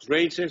tau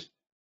tracers,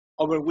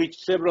 over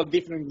which several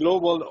different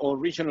global or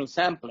regional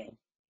sampling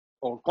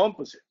or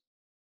composite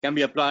can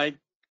be applied,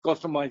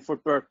 customized for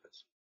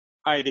purpose,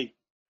 i.e.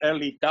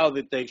 early tau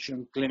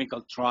detection,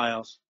 clinical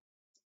trials.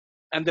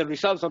 And the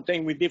results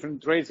obtained with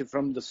different traces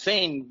from the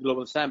same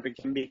global sample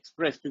can be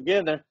expressed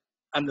together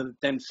under the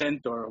 10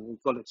 center, or we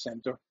call it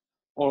center,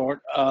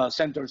 or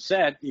center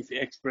set if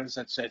expressed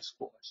at set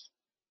scores.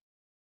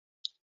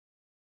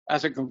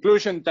 As a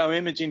conclusion, tau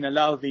imaging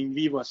allows the in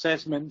vivo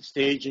assessment,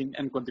 staging,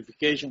 and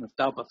quantification of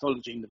tau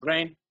pathology in the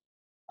brain,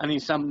 and in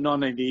some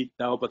non-AD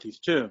tauopathies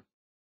too.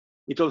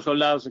 It also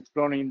allows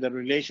exploring the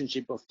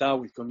relationship of tau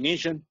with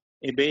cognition,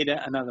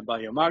 A-beta, and other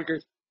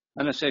biomarkers,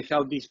 and assess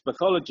how these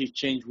pathologies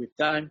change with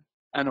time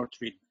and or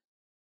treatment.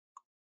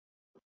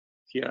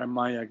 Here are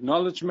my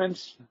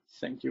acknowledgements.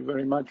 Thank you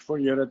very much for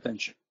your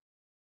attention.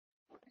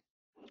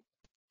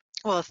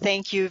 Well,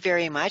 thank you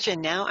very much.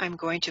 And now I'm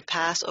going to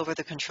pass over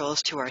the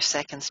controls to our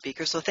second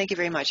speaker. So thank you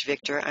very much,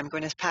 Victor. I'm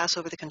going to pass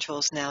over the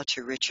controls now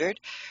to Richard.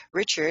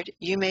 Richard,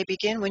 you may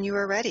begin when you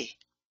are ready.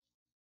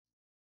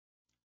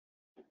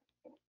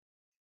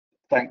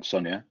 Thanks,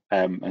 Sonia,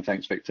 and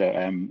thanks, Victor,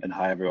 and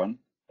hi, everyone.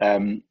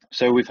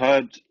 So we've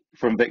heard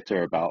from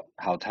Victor about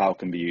how tau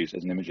can be used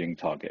as an imaging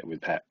target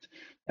with PET,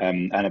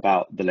 and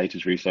about the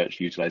latest research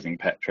utilizing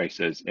PET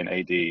tracers in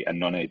AD and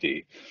non-AD.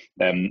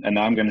 And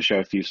now I'm going to show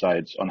a few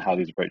slides on how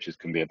these approaches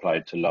can be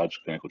applied to large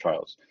clinical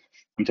trials.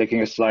 I'm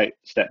taking a slight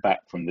step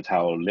back from the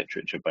tau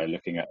literature by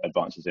looking at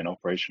advances in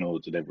operational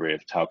delivery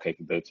of tau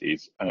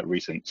capabilities and at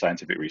recent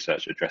scientific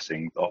research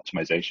addressing the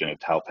optimization of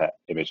tau PET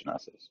image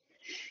analysis.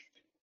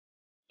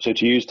 So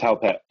to use tau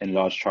PET in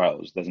large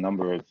trials, there's a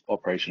number of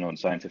operational and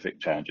scientific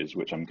challenges,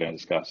 which I'm going to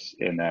discuss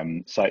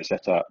in site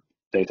setup,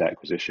 data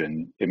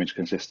acquisition, image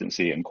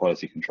consistency and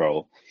quality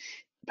control,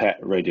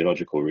 PET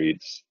radiological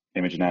reads,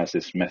 image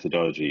analysis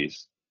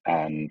methodologies,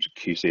 and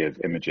QC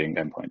of imaging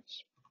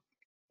endpoints.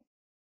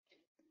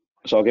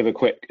 So I'll give a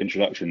quick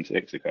introduction to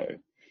Ixico.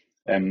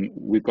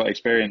 We've got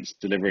experience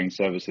delivering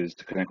services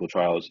to clinical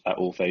trials at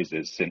all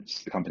phases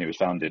since the company was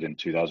founded in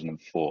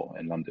 2004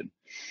 in London.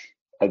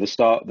 At the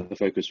start, the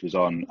focus was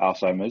on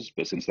Alzheimer's,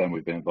 but since then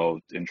we've been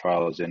involved in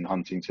trials in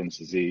Huntington's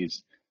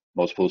disease,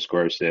 multiple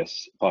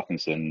sclerosis,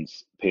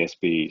 Parkinson's,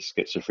 PSP,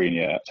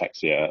 schizophrenia,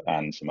 ataxia,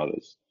 and some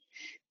others.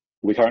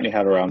 We currently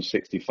have around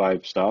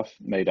 65 staff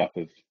made up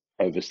of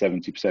over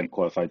 70%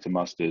 qualified to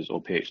master's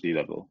or PhD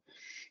level.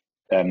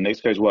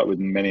 Ixico's worked with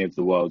many of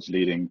the world's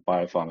leading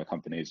biopharma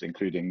companies,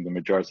 including the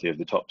majority of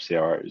the top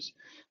CROs,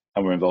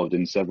 and we're involved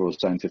in several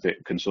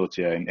scientific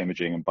consortia in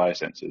imaging and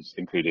biosensors,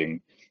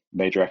 including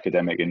major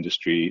academic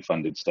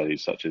industry-funded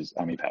studies such as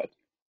AMYPAD.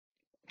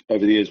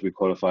 Over the years, we've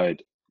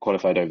qualified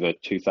over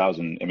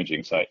 2,000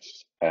 imaging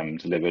sites,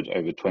 delivered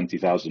over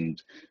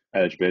 20,000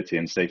 eligibility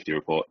and safety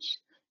reports,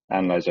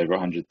 analyzed over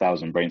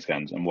 100,000 brain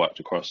scans, and worked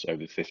across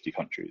over 50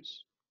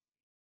 countries.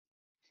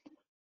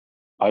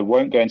 I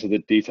won't go into the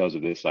details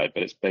of this slide,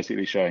 but it's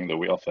basically showing that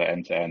we offer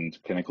end-to-end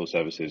clinical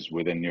services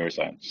within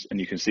neuroscience. And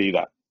you can see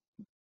that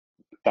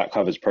that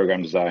covers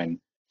program design,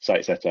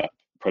 site setup,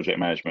 project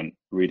management,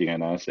 reading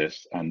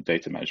analysis, and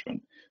data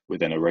management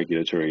within a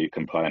regulatory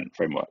compliant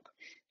framework.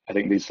 I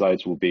think these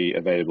slides will be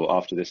available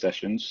after this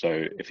session,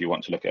 so if you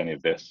want to look at any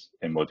of this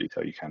in more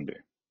detail, you can do.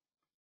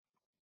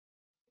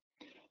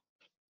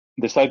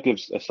 This slide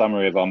gives a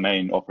summary of our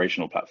main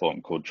operational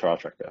platform called Trial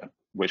Tracker,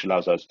 which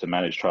allows us to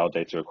manage trial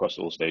data across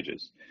all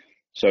stages.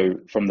 So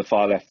from the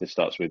far left, this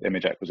starts with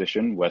image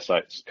acquisition, where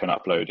sites can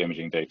upload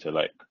imaging data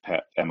like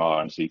PET,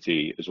 MR, and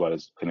CT, as well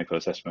as clinical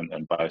assessment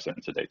and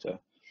biosensor data.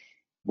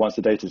 Once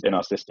the data is in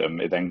our system,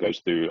 it then goes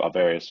through our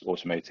various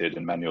automated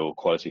and manual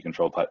quality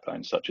control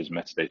pipelines, such as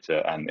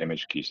metadata and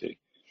image QC.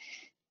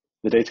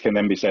 The data can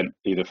then be sent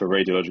either for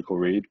radiological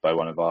read by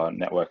one of our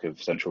network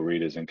of central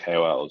readers and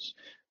KOLs,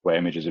 where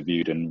images are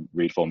viewed and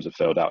read forms are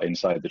filled out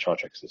inside the Trial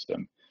Tracker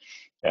system.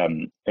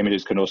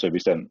 Images can also be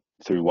sent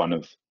through one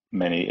of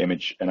many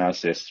image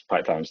analysis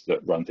pipelines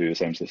that run through the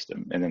same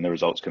system, and then the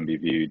results can be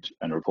viewed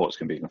and reports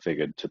can be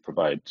configured to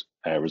provide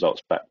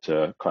results back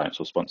to clients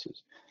or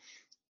sponsors.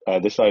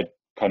 This slide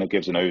kind of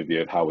gives an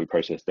overview of how we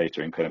process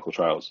data in clinical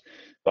trials,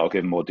 but I'll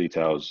give more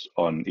details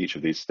on each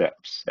of these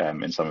steps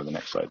in some of the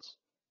next slides.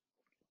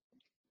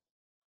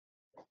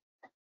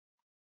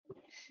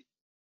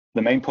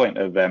 The main point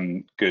of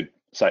good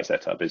site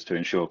setup is to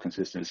ensure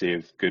consistency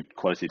of good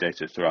quality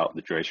data throughout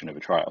the duration of a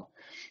trial.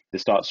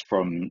 This starts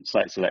from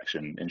site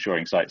selection,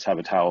 ensuring sites have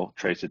a tau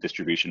tracer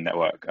distribution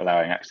network,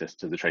 allowing access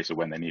to the tracer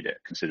when they need it,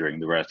 considering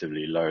the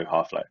relatively low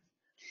half-life.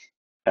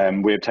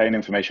 We obtain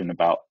information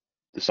about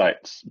the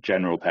site's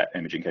general PET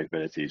imaging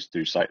capabilities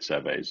through site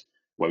surveys,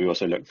 where we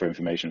also look for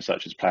information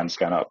such as planned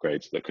scan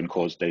upgrades that can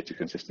cause data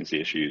consistency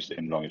issues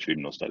in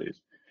longitudinal studies.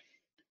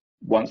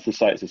 Once the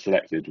sites are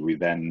selected, we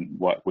then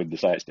work with the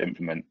sites to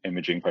implement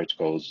imaging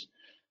protocols,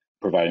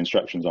 provide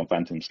instructions on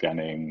phantom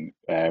scanning,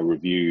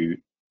 review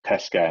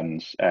test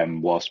scans,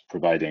 whilst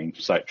providing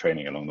site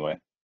training along the way.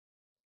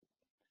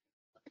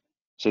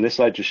 So this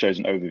slide just shows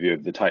an overview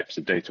of the types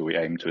of data we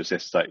aim to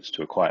assist sites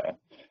to acquire.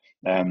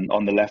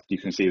 On the left, you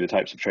can see the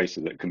types of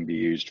tracer that can be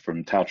used,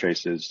 from tau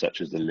tracers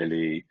such as the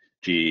Lilly,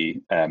 GE,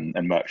 and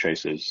Merck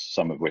tracers,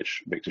 some of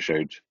which Victor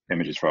showed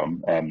images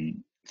from,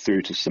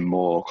 through to some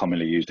more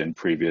commonly used in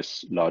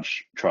previous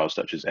large trials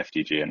such as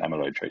FTG and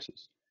amyloid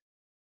tracers.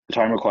 The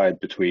time required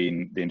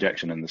between the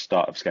injection and the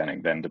start of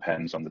scanning then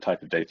depends on the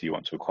type of data you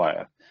want to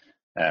acquire,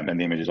 and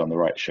the images on the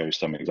right show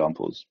some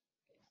examples.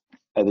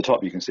 At the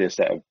top, you can see a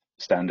set of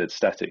standard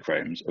static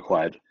frames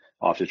acquired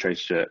after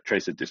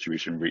tracer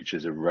distribution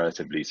reaches a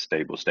relatively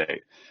stable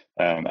state.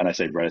 And I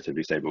say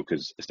relatively stable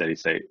because a steady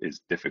state is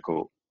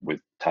difficult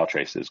with tau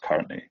tracers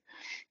currently.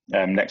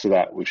 Next to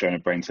that, we've shown a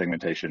brain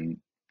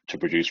segmentation to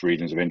produce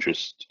regions of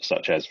interest,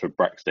 such as for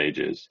BRAC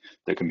stages,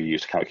 that can be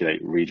used to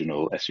calculate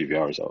regional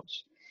SUVR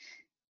results.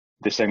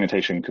 This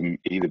segmentation can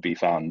either be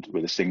found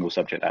with a single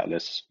subject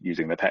atlas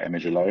using the PET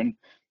image alone,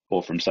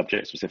 or from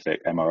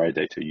subject-specific MRI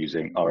data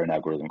using our own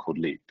algorithm called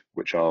LEAP,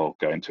 which I'll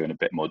go into in a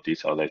bit more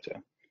detail later.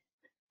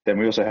 Then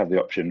we also have the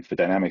option for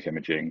dynamic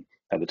imaging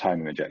at the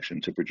time of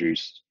injection to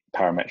produce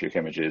parametric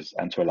images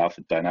and to allow for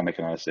dynamic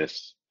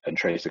analysis and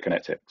tracer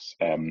kinetics,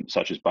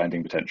 such as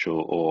binding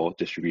potential or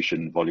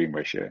distribution volume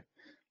ratio.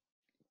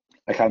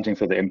 Accounting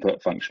for the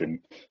input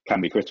function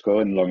can be critical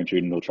in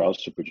longitudinal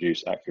trials to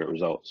produce accurate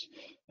results,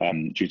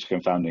 due to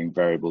confounding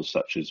variables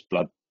such as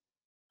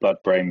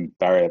blood-brain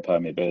barrier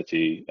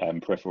permeability,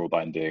 peripheral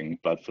binding,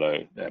 blood flow,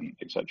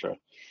 etc.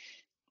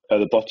 At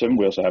the bottom,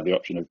 we also have the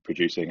option of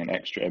producing an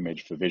extra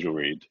image for visual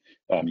read,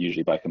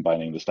 usually by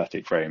combining the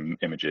static frame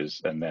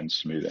images and then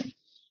smoothing.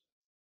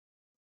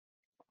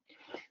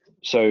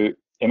 So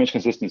image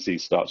consistency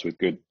starts with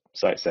good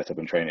site setup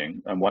and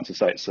training. And once a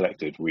site is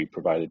selected, we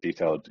provide a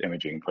detailed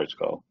imaging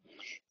protocol.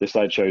 This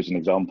slide shows an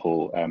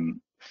example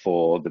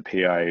for the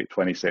PI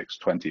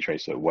 2620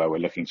 tracer, where we're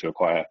looking to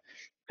acquire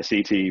a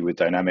CT with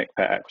dynamic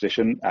PET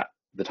acquisition at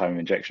the time of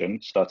injection,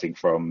 starting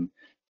from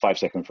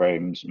 5-second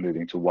frames,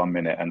 moving to 1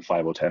 minute and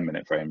 5 or 10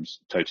 minute frames,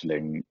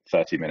 totaling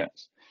 30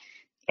 minutes.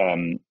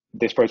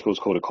 This protocol is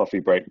called a coffee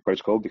break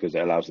protocol because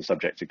it allows the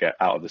subject to get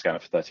out of the scanner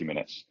for 30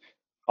 minutes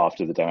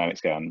after the dynamic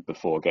scan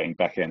before getting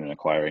back in and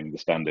acquiring the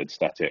standard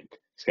static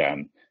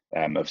scan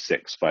of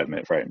 6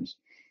 5-minute frames.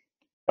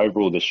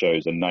 Overall, this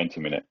shows a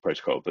 90-minute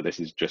protocol, but this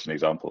is just an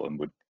example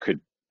and could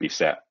be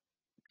set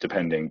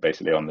depending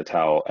basically on the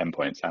tau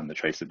endpoints and the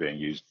tracer being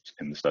used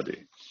in the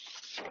study.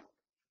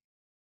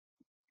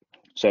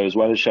 So as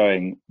well as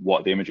showing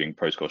what the imaging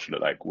protocol should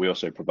look like, we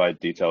also provide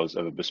details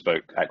of a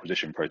bespoke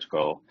acquisition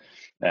protocol,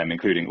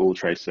 including all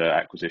tracer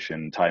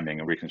acquisition, timing,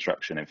 and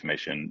reconstruction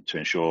information to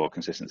ensure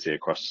consistency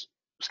across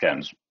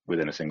scans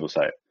within a single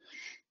site.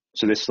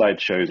 So this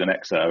slide shows an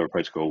excerpt of a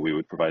protocol we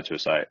would provide to a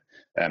site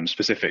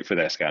specific for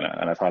their scanner,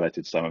 and I've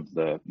highlighted some of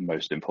the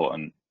most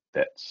important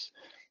bits.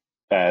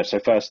 So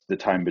first, the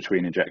time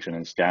between injection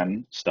and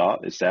scan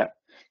start is set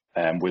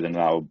with an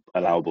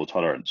allowable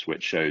tolerance,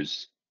 which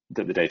shows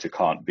that the data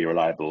can't be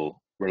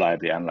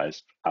reliably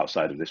analyzed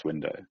outside of this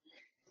window.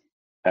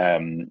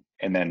 And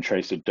then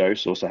tracer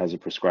dose also has a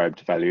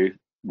prescribed value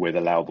with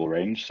allowable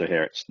range. So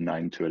here it's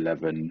 9 to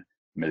 11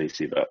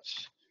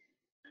 millisieverts.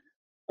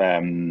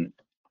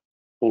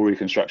 All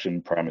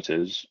reconstruction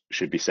parameters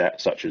should be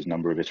set, such as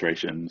number of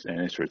iterations in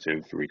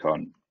iterative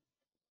recon.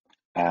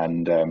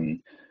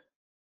 And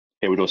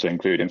it would also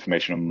include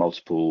information on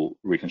multiple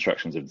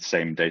reconstructions of the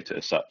same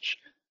data, such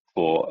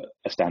for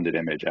a standard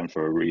image and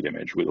for a read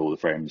image, with all the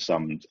frames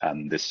summed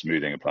and this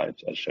smoothing applied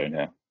as shown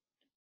here.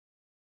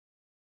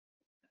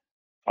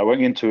 I won't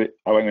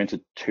go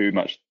into too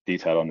much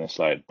detail on this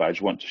slide, but I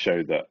just want to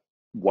show that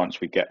once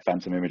we get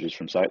phantom images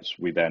from sites,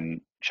 we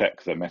then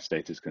check that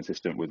metadata is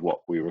consistent with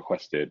what we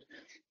requested,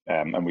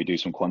 and we do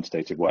some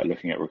quantitative work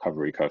looking at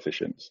recovery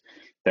coefficients.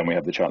 Then we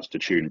have the chance to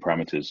tune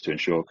parameters to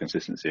ensure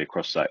consistency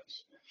across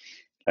sites.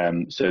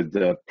 So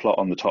the plot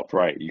on the top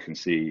right, you can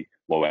see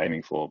what we're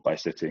aiming for by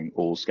setting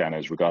all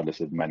scanners, regardless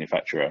of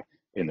manufacturer,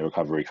 in the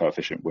recovery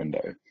coefficient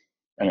window.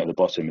 And at the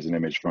bottom is an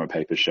image from a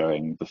paper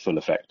showing the full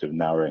effect of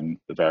narrowing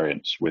the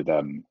variance with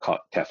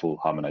careful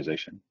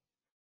harmonization.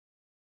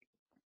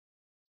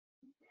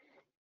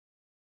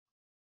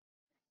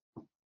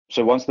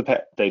 So once the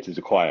PET data is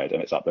acquired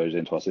and it's uploaded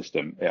into our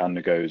system, it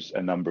undergoes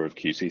a number of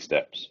QC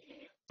steps.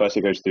 First,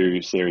 it goes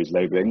through series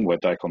labeling, where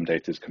DICOM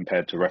data is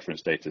compared to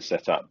reference data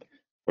set up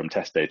from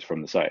test data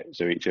from the site.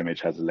 So each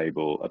image has a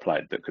label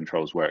applied that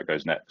controls where it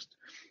goes next.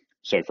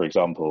 So for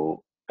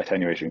example,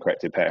 attenuation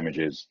corrected PET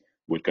images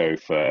would go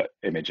for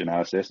image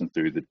analysis and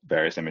through the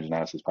various image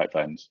analysis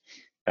pipelines,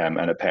 and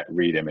a PET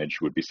read image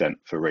would be sent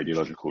for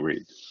radiological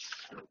read.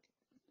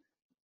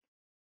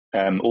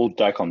 All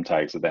DICOM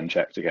tags are then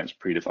checked against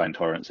predefined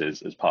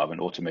tolerances as part of an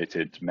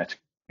automated metadata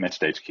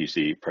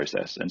QC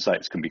process, and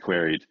sites can be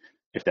queried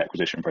if the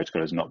acquisition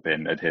protocol has not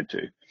been adhered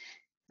to.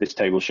 This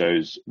table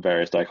shows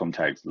various DICOM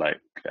tags like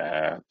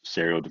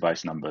serial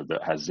device number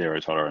that has 0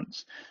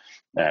 tolerance,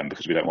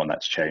 because we don't want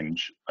that to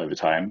change over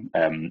time,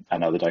 and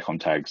other DICOM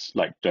tags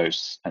like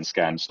dose and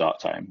scan start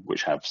time,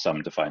 which have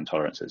some defined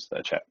tolerances that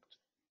are checked.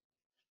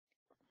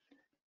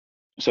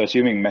 So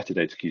assuming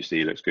metadata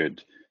QC looks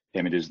good,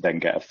 images then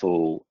get a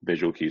full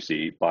visual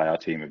QC by our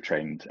team of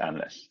trained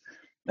analysts.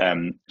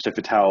 So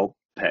for tau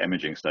PET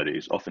imaging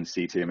studies, often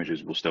CT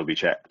images will still be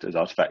checked, as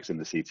artifacts in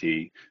the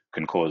CT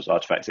can cause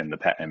artifacts in the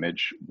PET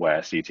image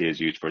where CT is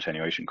used for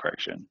attenuation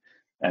correction.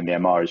 And the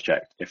MR is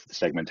checked if the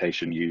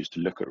segmentation used to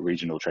look at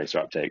regional tracer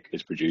uptake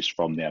is produced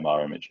from the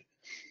MR image.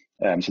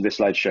 So this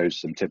slide shows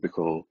some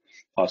typical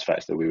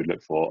artifacts that we would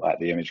look for at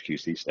the image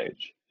QC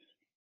stage.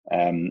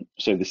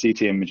 So the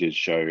CT images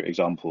show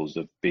examples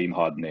of beam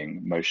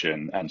hardening,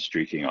 motion, and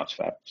streaking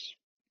artifacts.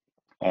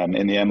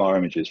 In the MR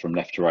images from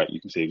left to right,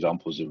 you can see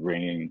examples of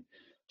ringing,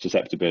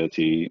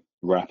 susceptibility,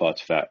 wrap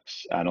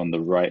artifacts, and on the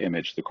right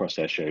image, the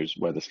crosshair shows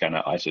where the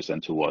scanner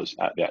isocenter was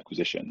at the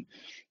acquisition,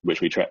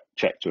 which we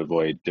check to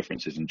avoid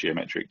differences in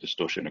geometric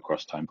distortion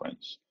across time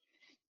points.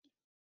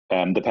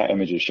 The PET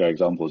images show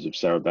examples of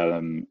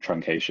cerebellum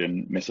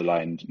truncation,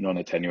 misaligned,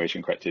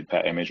 non-attenuation corrected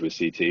PET image with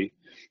CT,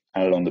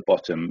 and along the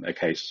bottom, a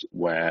case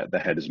where the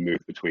head is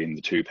moved between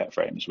the 2 PET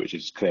frames, which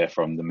is clear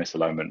from the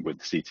misalignment with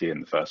the CT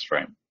in the first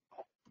frame.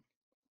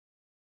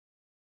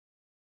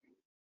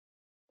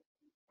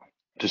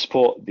 To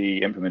support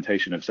the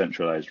implementation of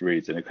centralized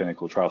reads in a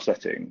clinical trial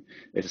setting,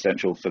 it's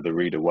essential for the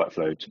reader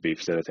workflow to be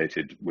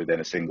facilitated within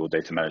a single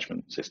data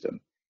management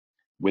system.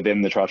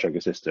 Within the trial tracker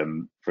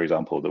system, for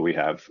example, that we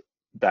have,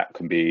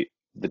 the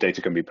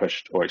data can be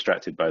pushed or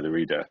extracted by the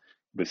reader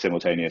with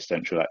simultaneous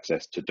central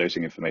access to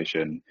dosing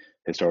information,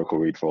 historical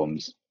read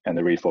forms, and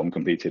the read form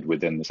completed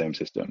within the same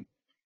system.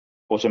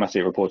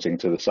 Automatic reporting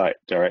to the site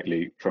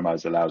directly from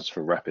us allows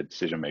for rapid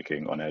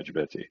decision-making on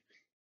eligibility.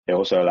 It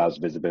also allows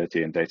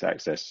visibility and data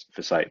access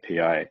for site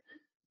PI,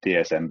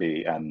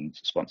 DSMB, and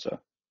sponsor.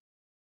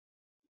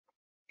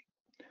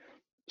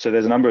 So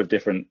there's a number of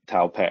different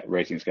tau PET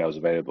rating scales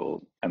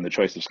available, and the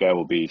choice of scale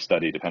will be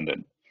study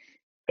dependent.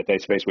 A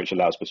database which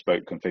allows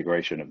bespoke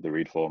configuration of the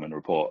read form and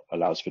report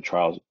allows for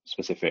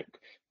trial-specific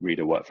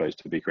reader workflows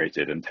to be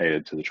created and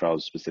tailored to the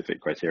trial's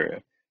specific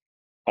criteria.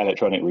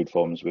 Electronic read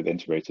forms with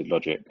integrated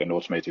logic and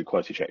automated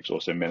quality checks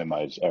also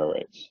minimize error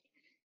rates.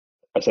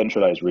 A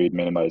centralized read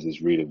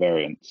minimizes reader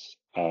variance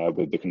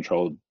with the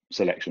controlled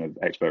selection of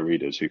expert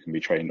readers who can be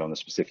trained on the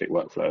specific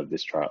workflow of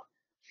this trial.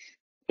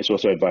 It's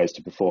also advised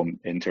to perform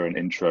inter and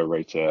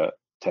intra-rater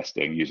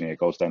testing using a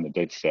gold standard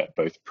dataset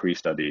both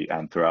pre-study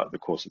and throughout the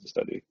course of the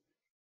study.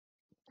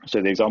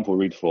 So the example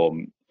read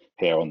form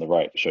here on the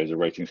right shows a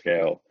rating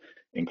scale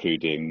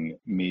including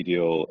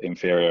medial,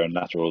 inferior, and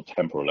lateral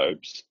temporal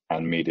lobes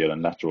and medial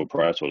and lateral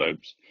parietal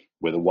lobes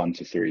with a 1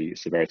 to 3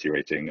 severity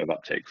rating of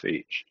uptake for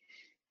each.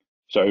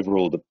 So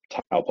overall, the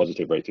tau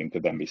positive rating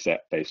could then be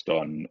set based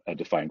on a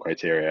defined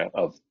criteria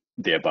of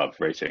the above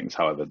ratings,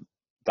 however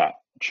that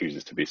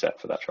chooses to be set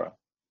for that trial.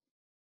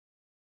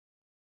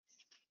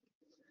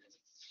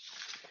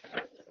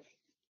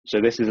 So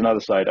this is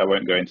another slide I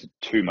won't go into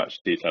too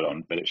much detail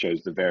on, but it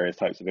shows the various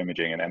types of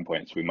imaging and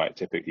endpoints we might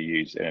typically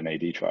use in an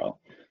AD trial.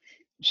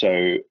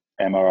 So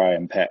MRI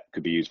and PET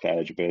could be used for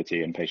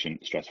eligibility and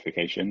patient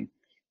stratification.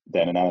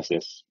 Then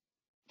analysis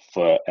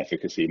for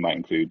efficacy might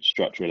include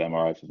structural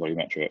MRI for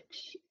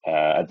volumetrics,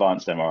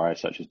 advanced MRI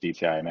such as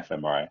DTI and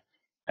fMRI,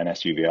 and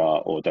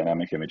SUVR or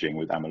dynamic imaging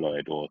with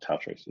amyloid or tau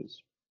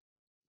tracers.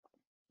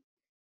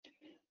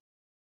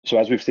 So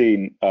as we've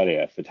seen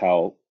earlier, for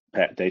tau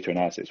PET data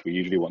analysis, we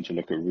usually want to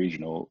look at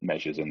regional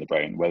measures in the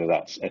brain, whether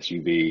that's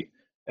SUV,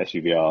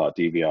 SUVR,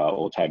 DVR,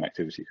 or time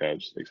activity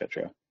curves,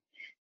 etc.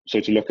 So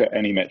to look at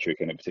any metric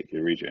in a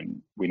particular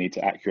region, we need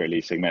to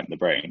accurately segment the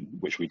brain,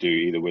 which we do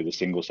either with a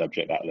single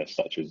subject atlas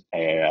such as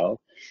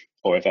AAL,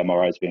 or if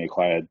MRI is being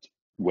acquired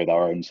with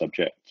our own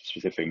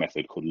subject-specific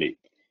method called LEAP.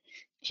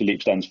 So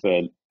LEAP stands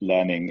for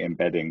Learning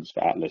Embeddings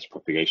for Atlas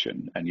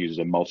Propagation and uses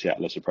a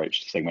multi-atlas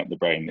approach to segment the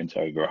brain into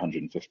over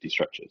 150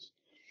 structures.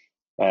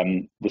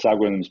 This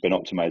algorithm has been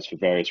optimized for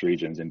various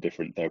regions in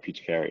different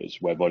therapeutic areas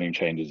where volume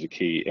change is a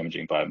key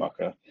imaging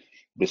biomarker.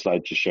 This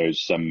slide just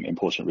shows some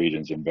important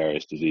regions in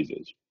various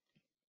diseases.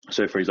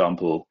 So for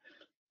example,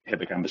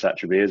 hippocampus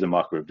atrophy is a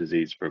marker of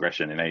disease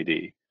progression in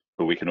AD,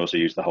 but we can also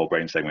use the whole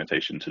brain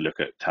segmentation to look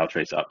at tau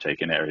tracer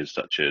uptake in areas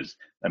such as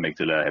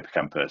amygdala,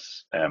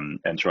 hippocampus,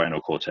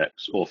 entorhinal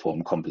cortex, or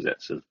form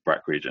composites of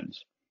BRAC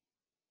regions.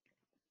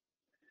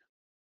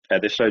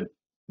 This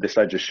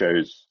slide just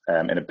shows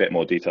in a bit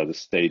more detail the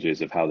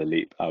stages of how the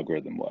LEAP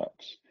algorithm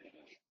works.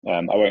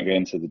 I won't go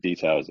into the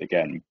details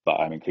again, but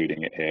I'm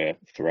including it here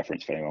for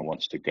reference if anyone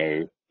wants to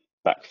go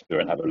back through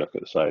and have a look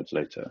at the slides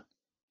later.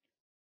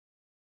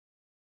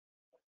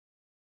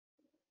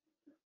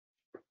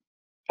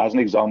 As an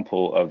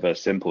example of a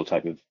simple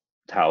type of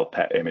tau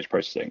PET image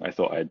processing, I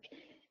thought I'd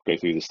go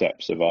through the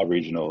steps of our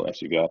regional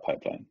SUVR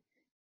pipeline.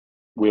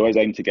 We always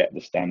aim to get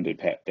the standard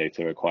PET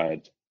data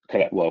acquired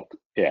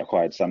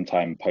acquired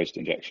sometime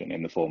post-injection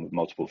in the form of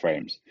multiple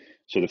frames.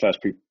 So the first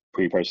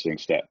pre-processing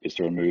step is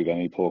to remove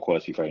any poor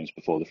quality frames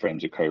before the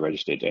frames are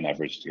co-registered and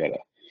averaged together.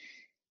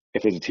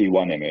 If there's a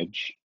T1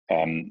 image,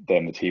 then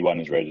the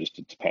T1 is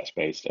registered to PET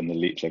space, and the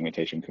leap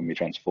segmentation can be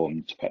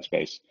transformed to PET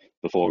space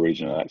before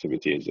regional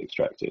activity is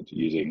extracted,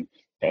 using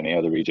any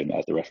other region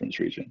as the reference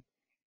region.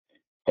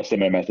 A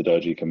similar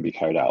methodology can be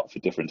carried out for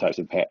different types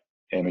of PET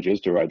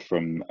images derived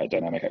from a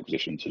dynamic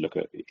acquisition to look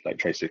at like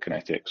tracer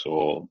kinetics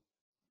or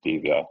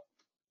DVR.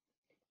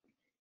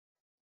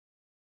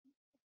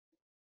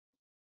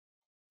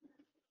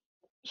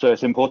 So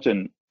it's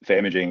important for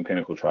imaging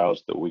clinical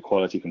trials that we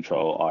quality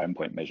control our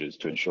endpoint measures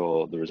to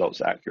ensure the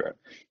results are accurate,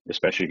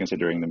 especially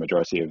considering the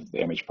majority of the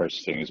image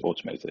processing is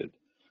automated.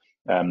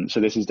 So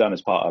this is done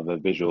as part of a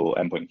visual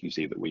endpoint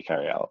QC that we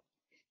carry out.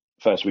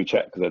 First, we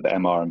check that the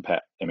MR and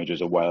PET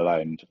images are well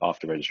aligned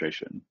after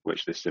registration,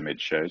 which this image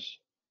shows.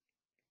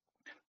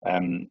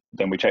 Then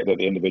we check that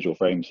the individual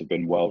frames have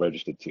been well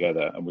registered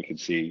together, and we can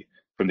see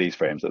from these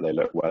frames that they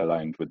look well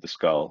aligned with the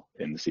skull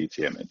in the CT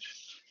image.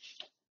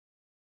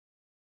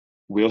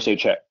 We also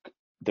check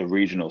the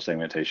regional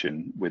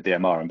segmentation with the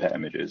MR and PET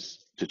images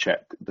to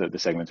check that the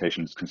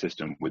segmentation is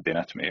consistent with the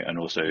anatomy and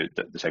also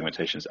that the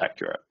segmentation is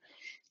accurate.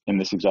 In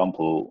this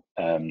example,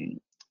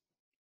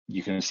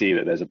 you can see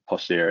that there's a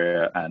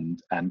posterior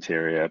and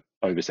anterior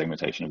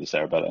over-segmentation of the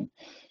cerebellum.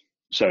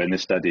 So in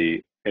this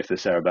study, if the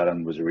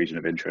cerebellum was a region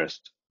of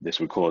interest, this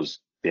would cause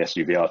the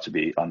SUVR to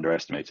be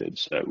underestimated,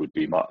 so it would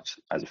be marked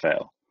as a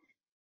fail.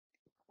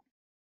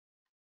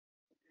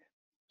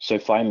 So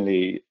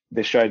finally,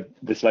 this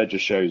slide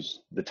just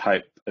shows the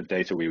type of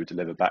data we would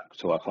deliver back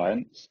to our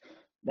clients.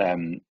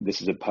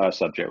 This is a per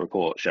subject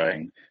report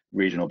showing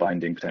regional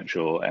binding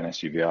potential and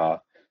SUVR,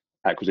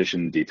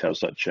 acquisition details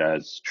such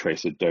as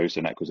tracer dose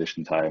and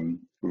acquisition time,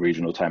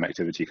 regional time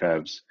activity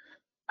curves,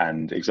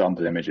 and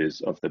example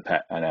images of the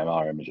PET and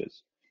MR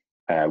images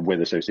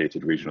with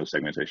associated regional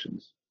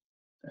segmentations.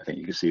 I think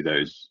you can see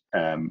those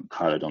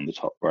colored on the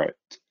top right.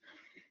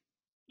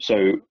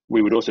 So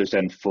we would also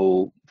send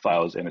full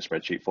files in a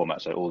spreadsheet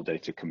format, so all the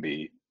data can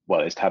be,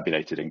 well, it's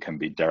tabulated and can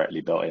be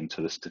directly built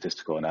into the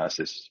statistical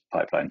analysis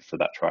pipeline for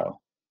that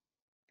trial.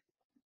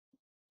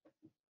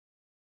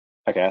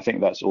 Okay, I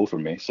think that's all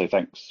from me. So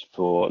thanks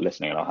for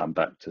listening, and I'll hand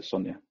back to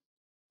Sonia.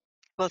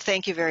 Well,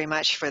 thank you very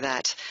much for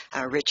that,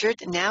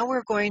 Richard. Now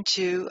we're going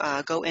to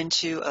go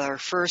into our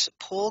first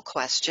poll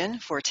question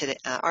for today,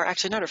 or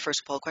actually not our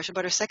first poll question,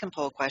 but our second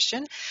poll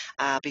question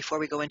before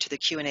we go into the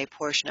Q&A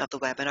portion of the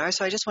webinar.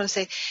 So I just want to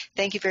say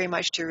thank you very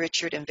much to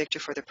Richard and Victor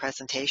for the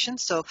presentation.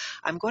 So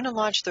I'm going to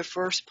launch the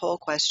first poll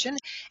question,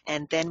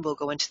 and then we'll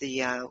go into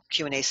the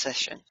Q&A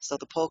session. So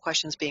the poll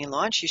question is being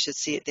launched. You should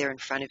see it there in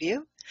front of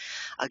you.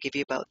 I'll give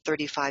you about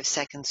 35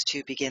 seconds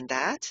to begin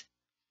that,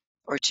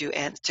 or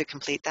to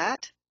complete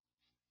that.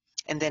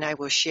 And then I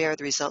will share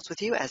the results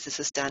with you as this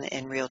is done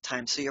in real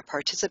time. So your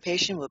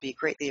participation will be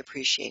greatly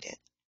appreciated.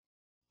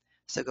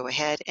 So go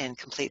ahead and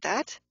complete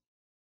that.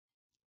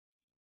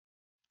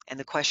 And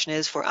the question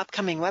is, for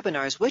upcoming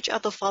webinars, which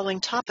of the following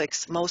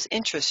topics most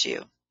interest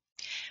you?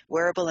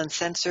 Wearable and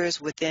sensors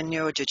within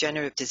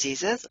neurodegenerative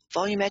diseases,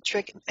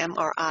 volumetric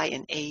MRI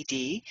and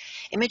AD,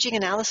 imaging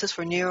analysis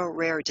for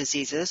neuro-rare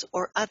diseases,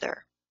 or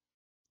other?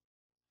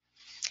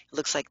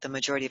 Looks like the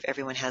majority of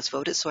everyone has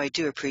voted, so I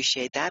do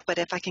appreciate that. But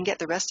if I can get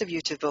the rest of you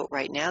to vote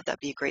right now,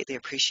 that'd be greatly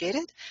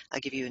appreciated. I'll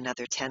give you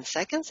another 10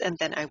 seconds, and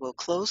then I will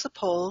close the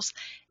polls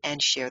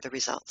and share the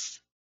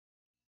results.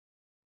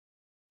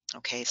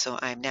 Okay, so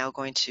I'm now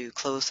going to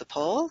close the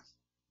poll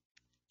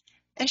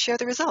and share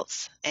the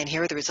results. And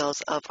here are the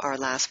results of our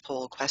last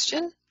poll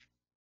question.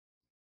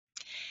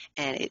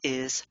 And it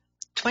is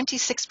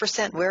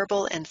 26%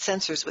 wearable and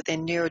sensors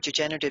within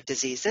neurodegenerative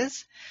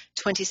diseases,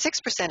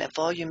 26% at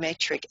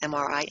volumetric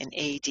MRI and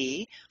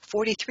AD,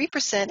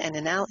 43%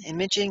 an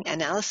imaging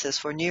analysis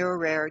for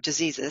neuro-rare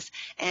diseases,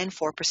 and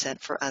 4%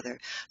 for other.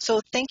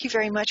 So thank you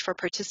very much for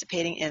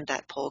participating in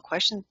that poll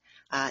question.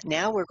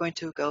 Now we're going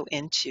to go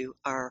into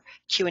our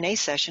Q&A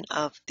session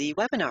of the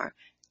webinar.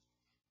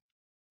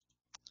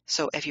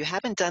 So if you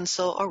haven't done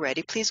so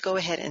already, please go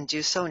ahead and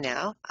do so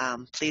now.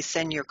 Please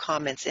send your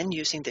comments in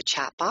using the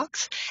chat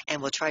box, and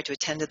we'll try to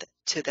attend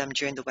to them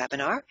during the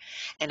webinar.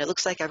 And it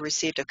looks like I've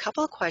received a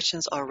couple of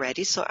questions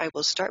already, so I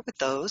will start with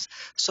those.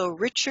 So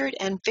Richard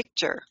and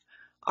Victor,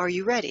 are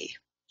you ready?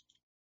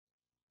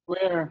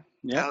 Yeah.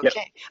 Okay.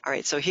 Yep. All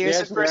right. So here's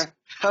the first.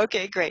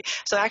 Okay, great.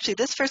 So actually,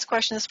 this first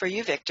question is for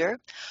you, Victor.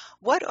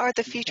 What are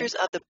the features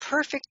of the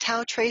perfect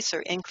tau tracer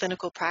in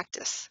clinical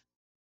practice?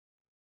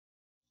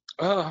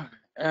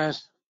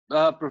 As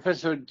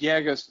Professor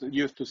Diegas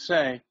used to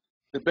say,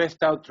 the best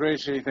tau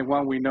tracer is the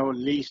one we know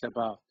least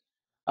about.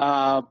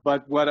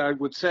 But what I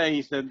would say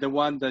is that the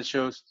one that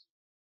shows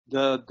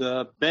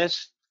the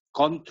best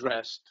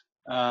contrast,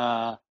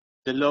 the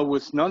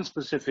lowest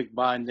non-specific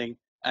binding,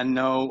 and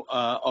no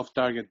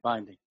off-target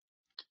binding.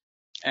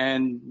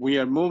 And we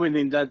are moving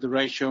in that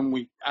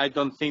direction. I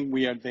don't think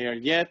we are there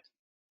yet,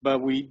 but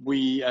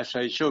we as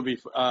I showed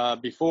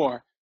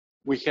before,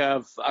 we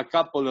have a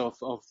couple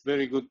of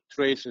very good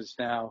tracers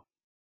now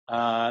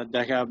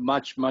that have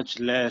much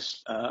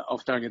less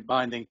off-target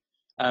binding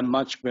and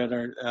much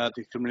better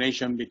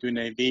discrimination between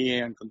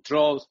AV and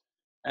controls,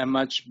 and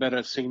much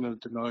better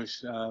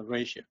signal-to-noise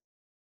ratio.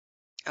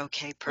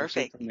 Okay,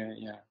 perfect.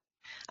 Yeah.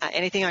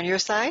 Anything on your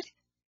side?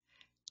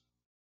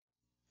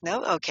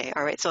 No? Okay,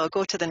 all right. So I'll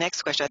go to the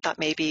next question. I thought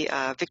maybe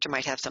Victor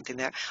might have something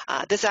there.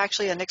 This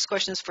actually, the next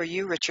question is for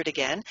you, Richard,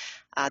 again.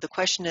 The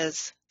question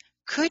is,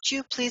 could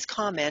you please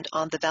comment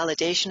on the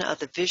validation of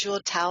the visual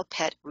tau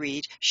PET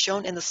read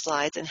shown in the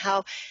slides and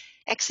how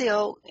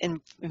XAO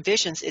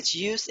envisions its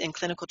use in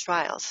clinical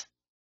trials?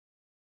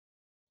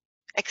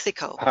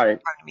 Exico, Hi.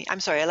 pardon me. I'm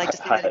sorry, I'd like to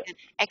say that again.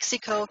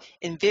 Exico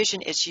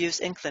envision its use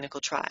in clinical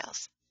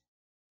trials.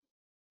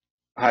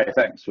 Hi,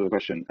 thanks for the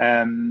question.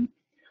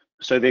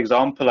 So the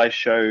example I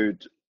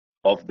showed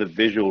of the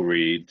visual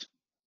read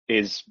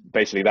is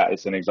basically that.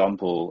 It's an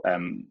example.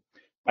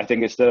 I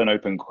think it's still an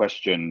open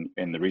question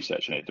in the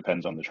research, and it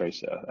depends on the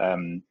tracer.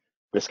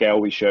 The scale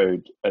we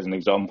showed as an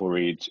example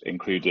read,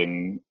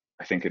 including,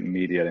 I think,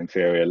 medial,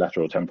 inferior,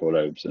 lateral temporal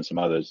lobes and some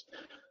others,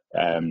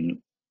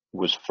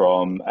 was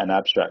from an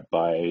abstract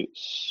by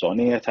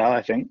Sonny et al.,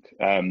 I think.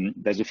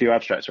 There's a few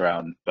abstracts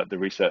around, but the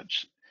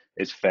research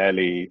is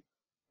fairly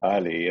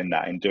early in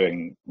that, in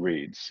doing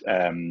reads.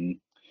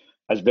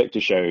 As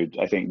Victor showed,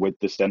 I think with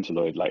the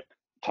stentoid, like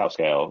tau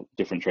scale,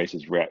 different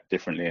traces react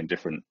differently in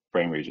different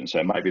brain regions. So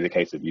it might be the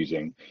case of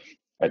using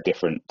a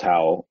different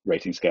tau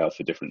rating scale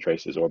for different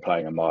traces, or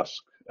applying a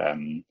mask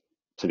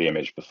to the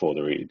image before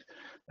the read.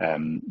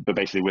 But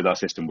basically with our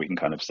system, we can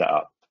kind of set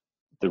up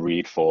the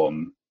read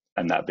form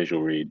and that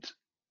visual read.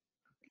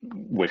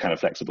 We're kind of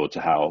flexible to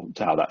how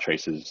that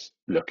trace is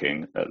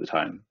looking at the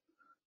time.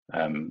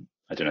 I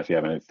don't know if you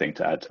have anything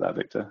to add to that,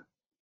 Victor.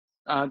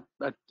 I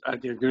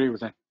agree with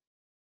that.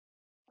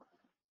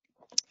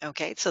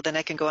 Okay, so then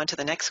I can go on to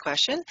the next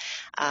question.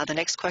 The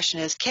next question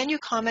is, can you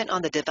comment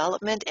on the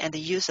development and the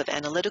use of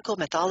analytical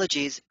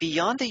methodologies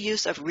beyond the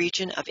use of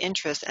region of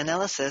interest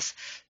analysis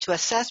to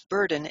assess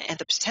burden and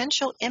the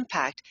potential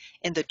impact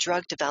in the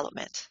drug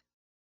development?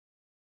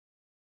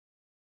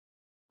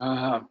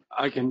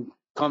 I can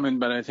comment,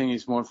 but I think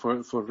it's more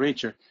for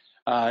Richard.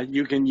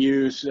 You can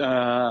use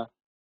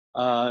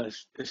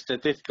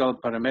statistical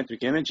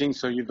parametric imaging,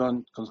 so you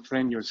don't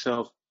constrain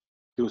yourself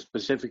to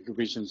specific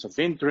regions of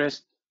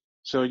interest.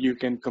 So you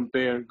can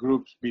compare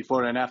groups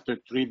before and after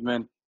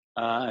treatment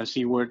and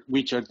see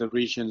which are the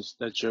regions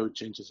that show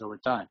changes over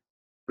time.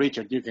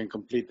 Richard, you can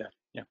complete that.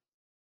 Yeah.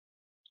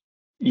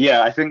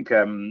 Yeah, I think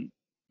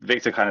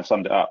Victor kind of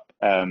summed it up.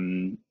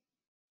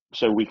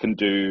 So we can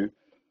do,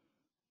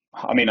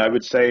 I mean, I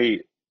would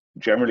say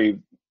generally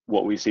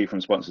what we see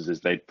from sponsors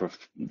is they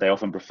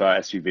often prefer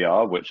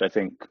SUVR, which I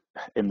think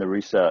in the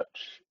research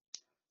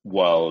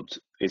world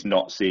is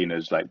not seen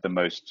as like the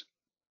most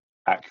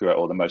accurate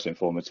or the most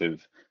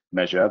informative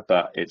measure,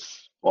 but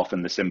it's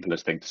often the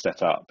simplest thing to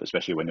set up,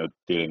 especially when you're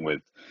dealing with,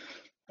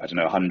 I don't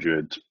know,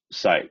 100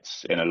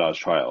 sites in a large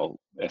trial.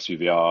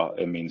 SUVR,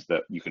 it means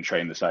that you can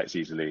train the sites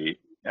easily,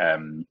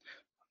 and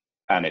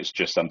it's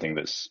just something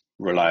that's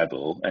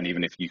reliable. And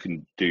even if you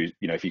can do,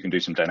 if you can do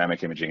some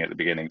dynamic imaging at the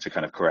beginning to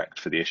kind of correct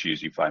for the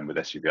issues you find with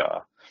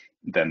SUVR,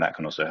 then that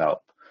can also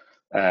help.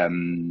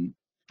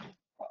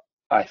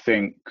 I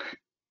think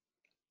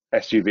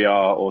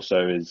SUVR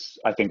also is,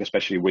 I think,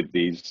 especially with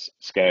these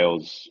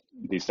scales,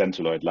 these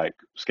centiloid-like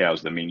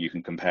scales that mean you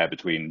can compare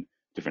between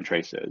different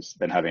traces,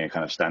 then having a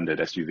kind of standard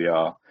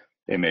SUVR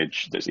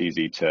image that's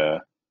easy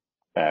to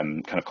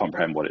kind of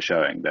comprehend what it's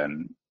showing,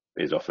 then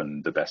is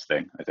often the best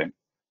thing, I think.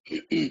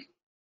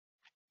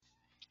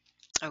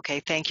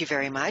 Okay, thank you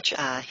very much.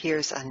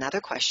 Here's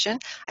another question.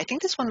 I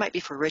think this one might be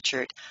for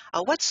Richard.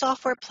 What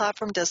software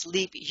platform does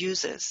LEAP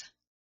uses?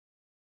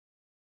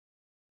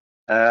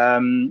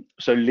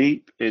 So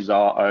LEAP is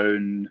our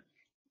own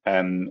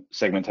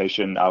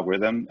segmentation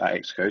algorithm at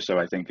Ixco. So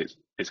I think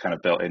it's kind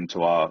of built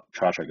into our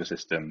trial tracker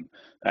system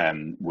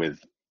with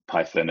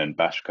Python and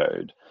Bash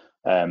code.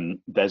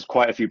 There's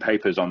quite a few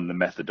papers on the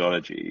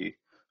methodology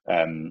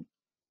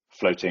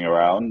floating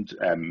around,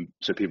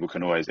 so people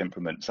can always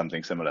implement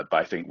something similar.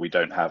 But I think we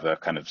don't have a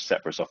kind of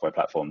separate software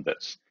platform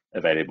that's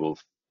available,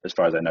 as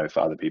far as I know, for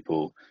other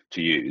people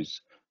to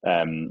use.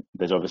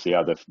 There's obviously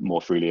other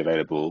more freely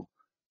available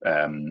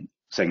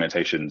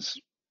segmentations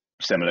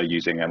similar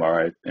using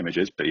MRI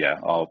images, but yeah,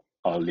 our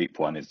LEAP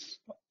one is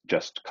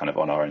just kind of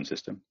on our own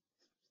system.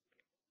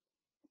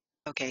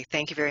 Okay,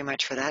 thank you very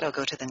much for that. I'll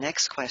go to the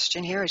next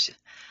question here.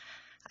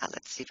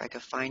 Let's see if I can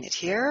find it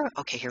here.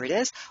 Okay, here it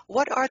is.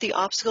 What are the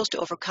obstacles to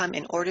overcome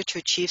in order to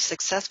achieve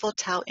successful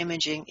tau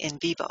imaging in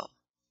vivo?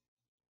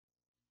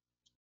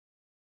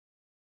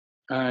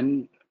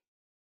 And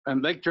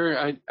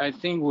Victor, I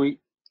think we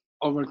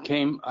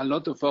overcame a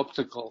lot of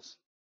obstacles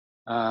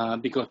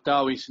because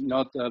tau is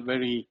not a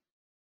very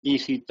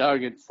easy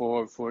target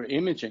for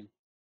imaging.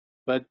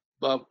 But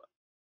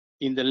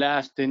in the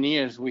last 10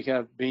 years, we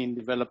have been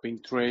developing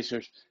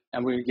tracers,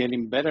 and we're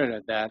getting better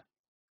at that.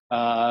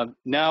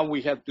 Now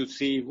we have to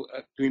see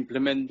to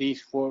implement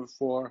these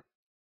for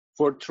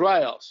For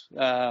trials,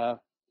 the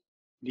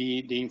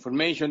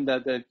information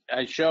that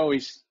I show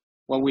is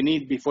what we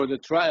need before the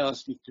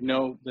trials is to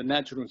know the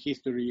natural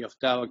history of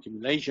tau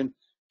accumulation,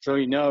 so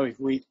you know if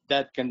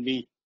that can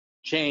be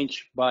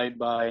changed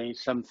by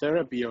some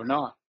therapy or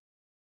not.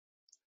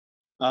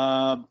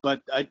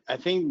 But I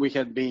think we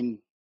have been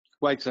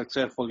quite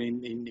successful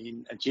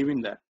in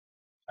achieving that.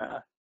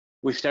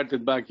 We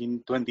started back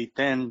in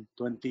 2010,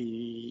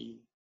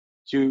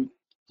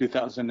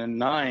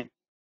 2009,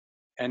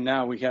 and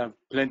now we have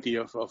plenty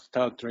of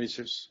tau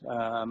tracers,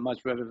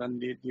 much better than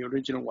the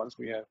original ones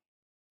we have.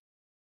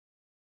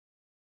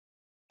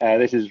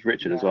 This is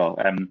Richard as well.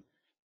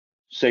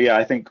 So yeah,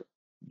 I think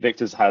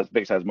Victor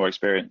has more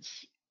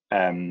experience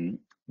than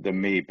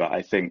me, but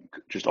I think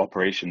just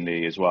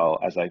operationally as well,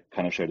 as I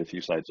kind of showed a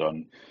few slides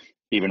on,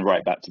 even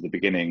right back to the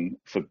beginning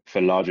for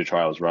larger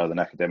trials rather than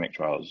academic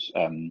trials,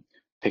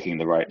 picking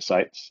the right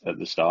sites at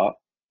the start.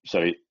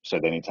 So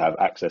they need to have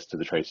access to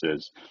the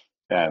tracers.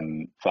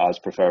 For us,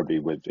 preferably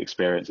with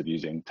experience of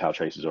using tau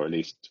tracers, or at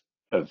least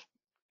of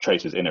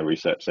tracers in a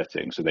research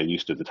setting, so they're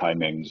used to the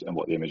timings and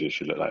what the images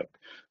should look like.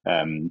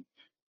 And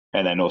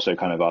then also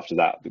kind of after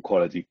that, the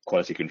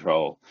quality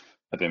control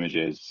of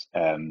images,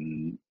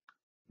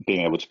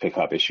 being able to pick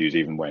up issues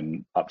even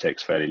when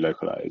uptake's fairly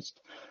localized.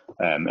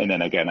 And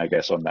then again, I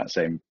guess on that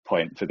same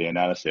point for the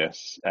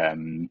analysis,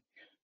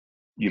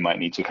 you might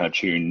need to kind of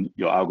tune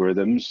your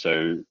algorithms.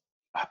 So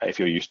if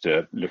you're used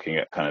to looking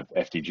at kind of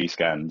FDG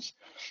scans,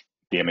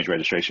 the image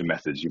registration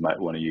methods you might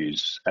want to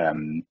use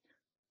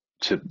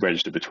to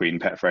register between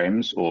PET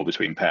frames or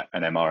between PET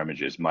and MR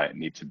images might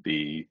need to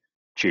be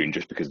tuned,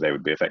 just because they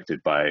would be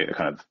affected by a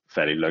kind of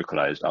fairly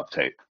localized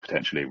uptake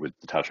potentially with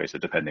the tau tracer,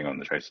 depending on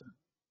the tracer.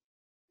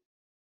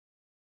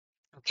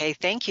 Okay,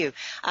 thank you.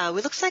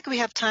 It looks like we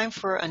have time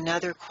for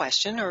another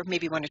question, or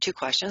maybe one or two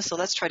questions, so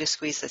let's try to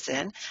squeeze this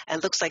in.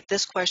 It looks like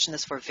this question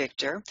is for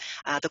Victor.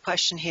 The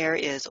question here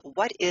is,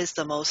 what is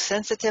the most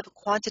sensitive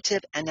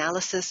quantitative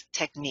analysis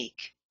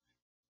technique?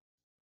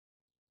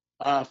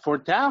 For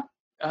tau,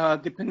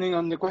 depending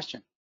on the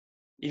question.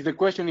 If the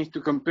question is to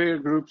compare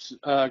groups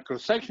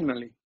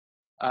cross-sectionally,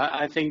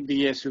 I think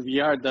the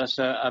SUVR does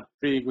a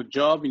pretty good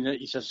job.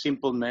 It's a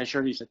simple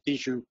measure. It's a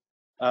tissue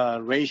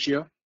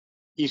ratio,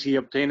 easy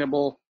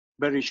obtainable,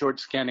 very short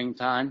scanning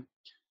time.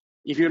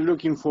 If you're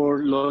looking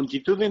for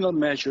longitudinal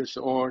measures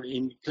or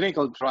in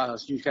clinical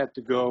trials, you have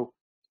to go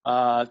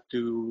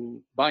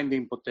to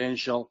binding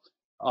potential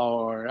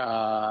or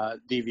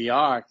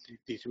DVR,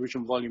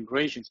 distribution volume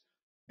relations,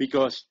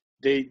 because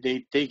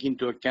they take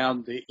into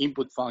account the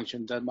input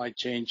function that might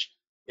change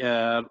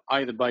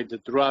either by the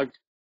drug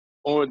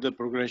or the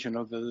progression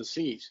of the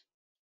disease.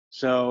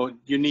 So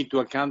you need to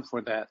account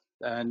for that.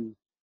 And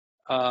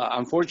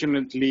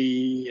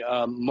unfortunately,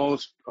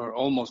 most or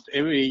almost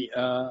every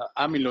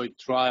amyloid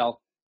trial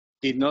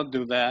did not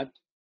do that.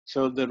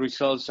 So the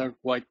results are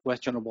quite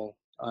questionable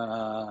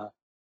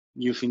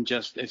using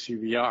just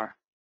SUVR.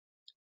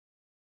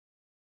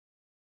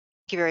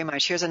 Thank you very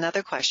much. Here's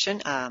another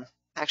question.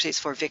 Actually, it's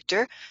for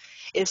Victor.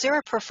 Is there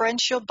a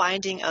preferential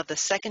binding of the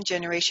second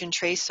generation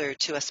tracer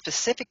to a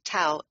specific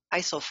tau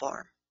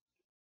isoform?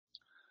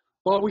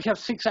 Well, we have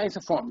 6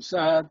 isoforms.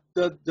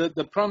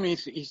 The problem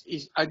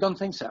is I don't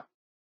think so.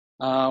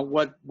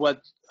 What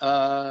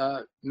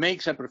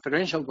makes a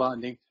preferential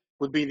binding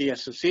would be the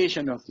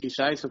association of these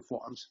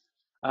isoforms.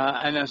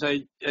 And as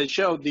I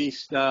showed,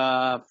 these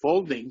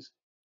foldings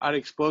are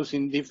exposed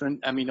in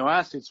different amino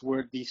acids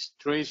where these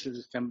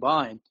tracers can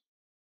bind.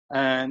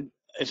 And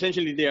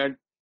essentially, they are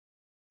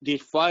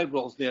these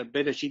fibrils, they are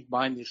beta sheet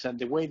bindings, and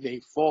the way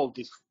they fold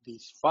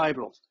these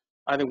fibrils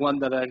are the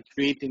ones that are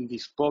creating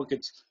these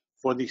pockets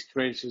for these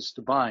tracers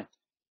to bind.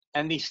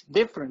 And it's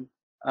different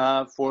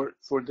for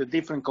the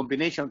different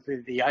combinations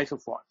with the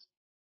isoforms.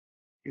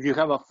 If you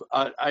have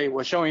I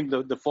was showing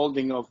the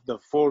folding of the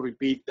 4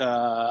 repeat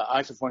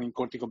isoform in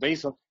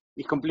corticobasal,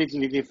 is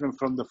completely different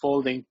from the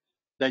folding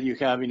that you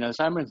have in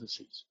Alzheimer's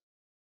disease.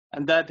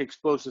 And that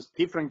exposes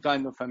different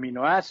kind of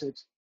amino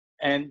acids,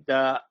 and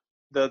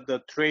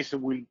the tracer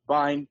will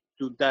bind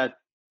to that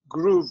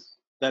groove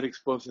that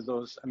exposes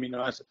those amino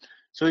acids.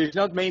 So it's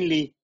not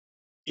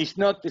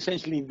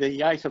essentially the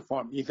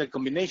isoform, it's a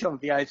combination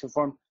of the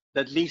isoform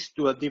that leads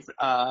to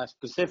a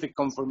specific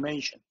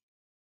conformation.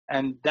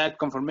 And that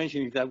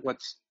conformation is that what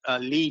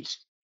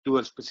leads to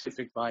a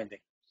specific binding.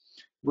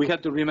 We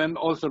have to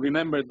also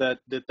remember that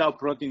the tau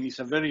protein is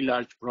a very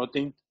large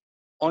protein.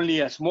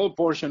 Only a small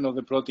portion of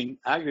the protein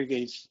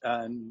aggregates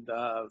and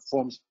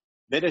forms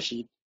beta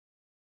sheet.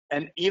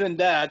 And even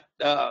that,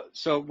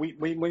 so we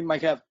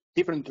might have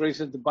different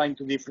tracers that bind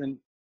to different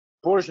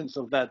portions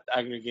of that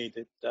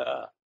aggregated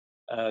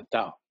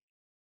tau.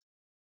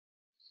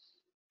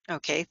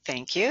 Okay,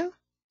 thank you.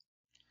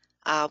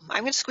 I'm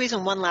going to squeeze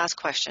in one last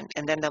question,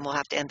 and then we'll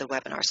have to end the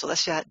webinar. So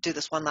let's do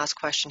this one last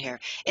question here.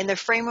 In the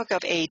framework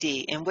of AD,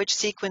 in which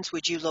sequence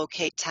would you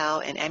locate tau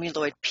and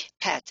amyloid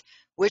PET?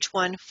 Which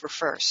one for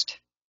first?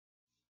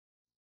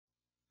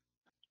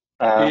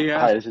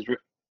 Hi, this is.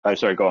 Oh,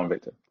 sorry, go on,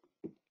 Victor.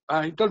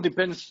 It all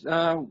depends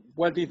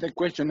what is the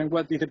question and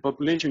what is the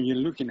population you're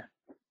looking at.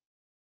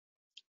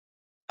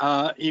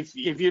 If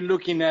you're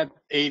looking at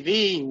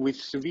AD with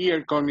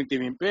severe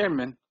cognitive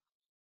impairment,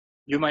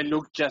 you might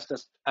look just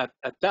at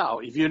tau.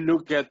 If you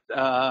look at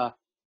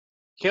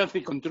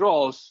healthy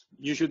controls,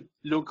 you should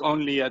look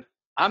only at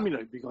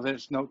amyloid because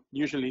there's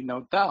usually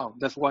no tau.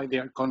 That's why they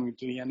are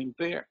cognitively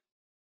unimpaired.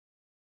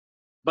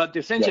 But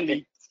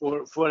essentially,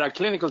 for a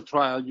clinical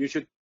trial, you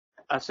should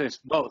assess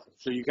both,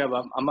 so you have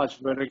a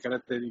much better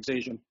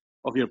characterization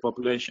of your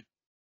population.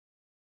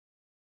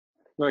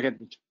 Go ahead,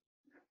 Richard.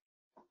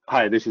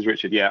 Hi, this is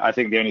Richard. Yeah, I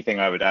think the only thing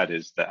I would add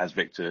is that, as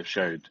Victor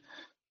showed,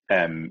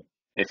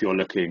 if you're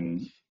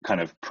looking kind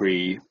of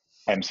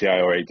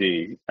pre-MCI or AD,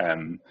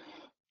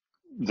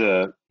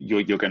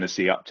 you're going to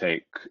see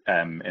uptake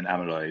in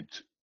amyloid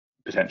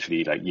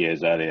potentially like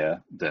years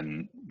earlier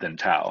than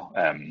tau,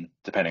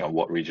 depending on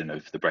what region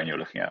of the brain you're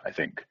looking at. I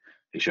think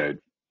he showed,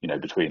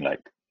 between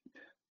like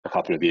a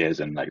couple of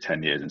years and like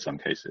 10 years in some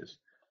cases.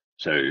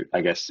 So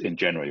I guess in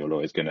general, you're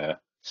always going to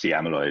see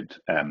amyloid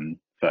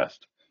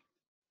first.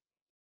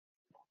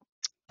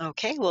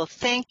 Okay, well,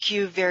 thank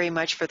you very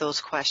much for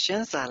those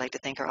questions. I'd like to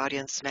thank our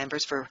audience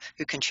members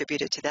who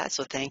contributed to that,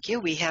 so thank you.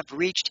 We have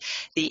reached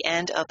the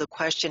end of the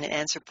question and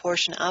answer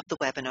portion of the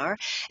webinar,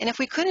 and if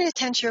we couldn't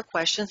attend to your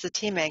questions, the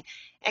team at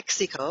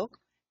Exico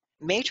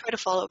may try to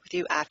follow up with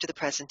you after the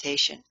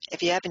presentation.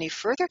 If you have any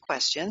further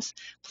questions,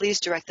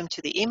 please direct them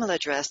to the email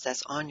address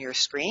that's on your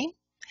screen.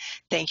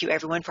 Thank you,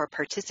 everyone, for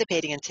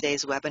participating in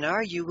today's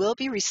webinar. You will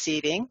be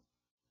receiving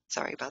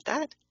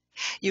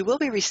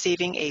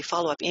a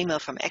follow-up email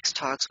from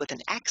X-Talks with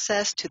an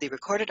access to the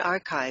recorded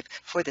archive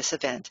for this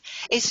event.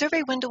 A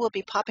survey window will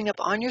be popping up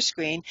on your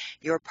screen.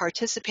 Your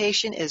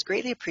participation is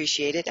greatly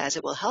appreciated as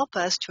it will help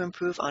us to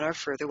improve on our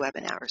further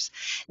webinars.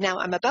 Now,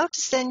 I'm about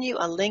to send you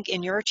a link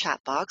in your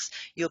chat box.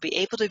 You'll be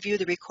able to view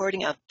the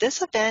recording of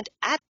this event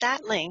at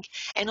that link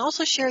and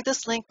also share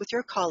this link with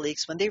your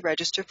colleagues when they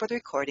register for the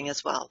recording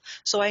as well.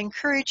 So I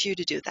encourage you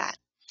to do that.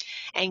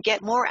 And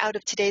get more out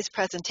of today's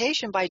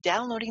presentation by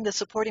downloading the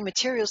supporting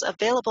materials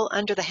available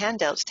under the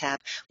Handouts tab.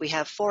 We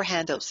have 4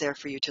 handouts there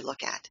for you to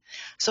look at.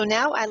 So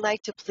now I'd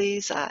like to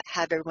please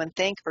have everyone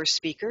thank our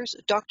speakers,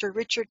 Dr.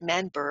 Richard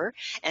Manbur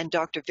and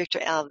Dr. Victor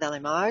L.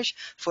 Valimage,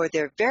 for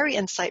their very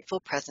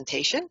insightful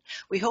presentation.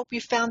 We hope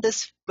you found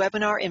this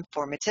webinar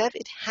informative.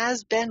 It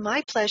has been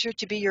my pleasure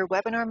to be your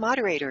webinar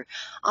moderator.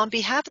 On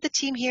behalf of the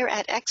team here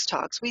at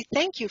X-Talks, we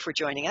thank you for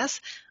joining us.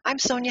 I'm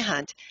Sonia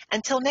Hunt.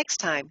 Until next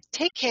time,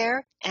 take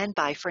care and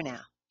bye for now.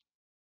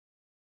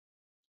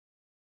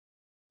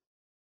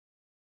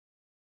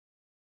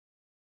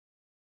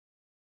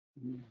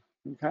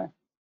 Okay.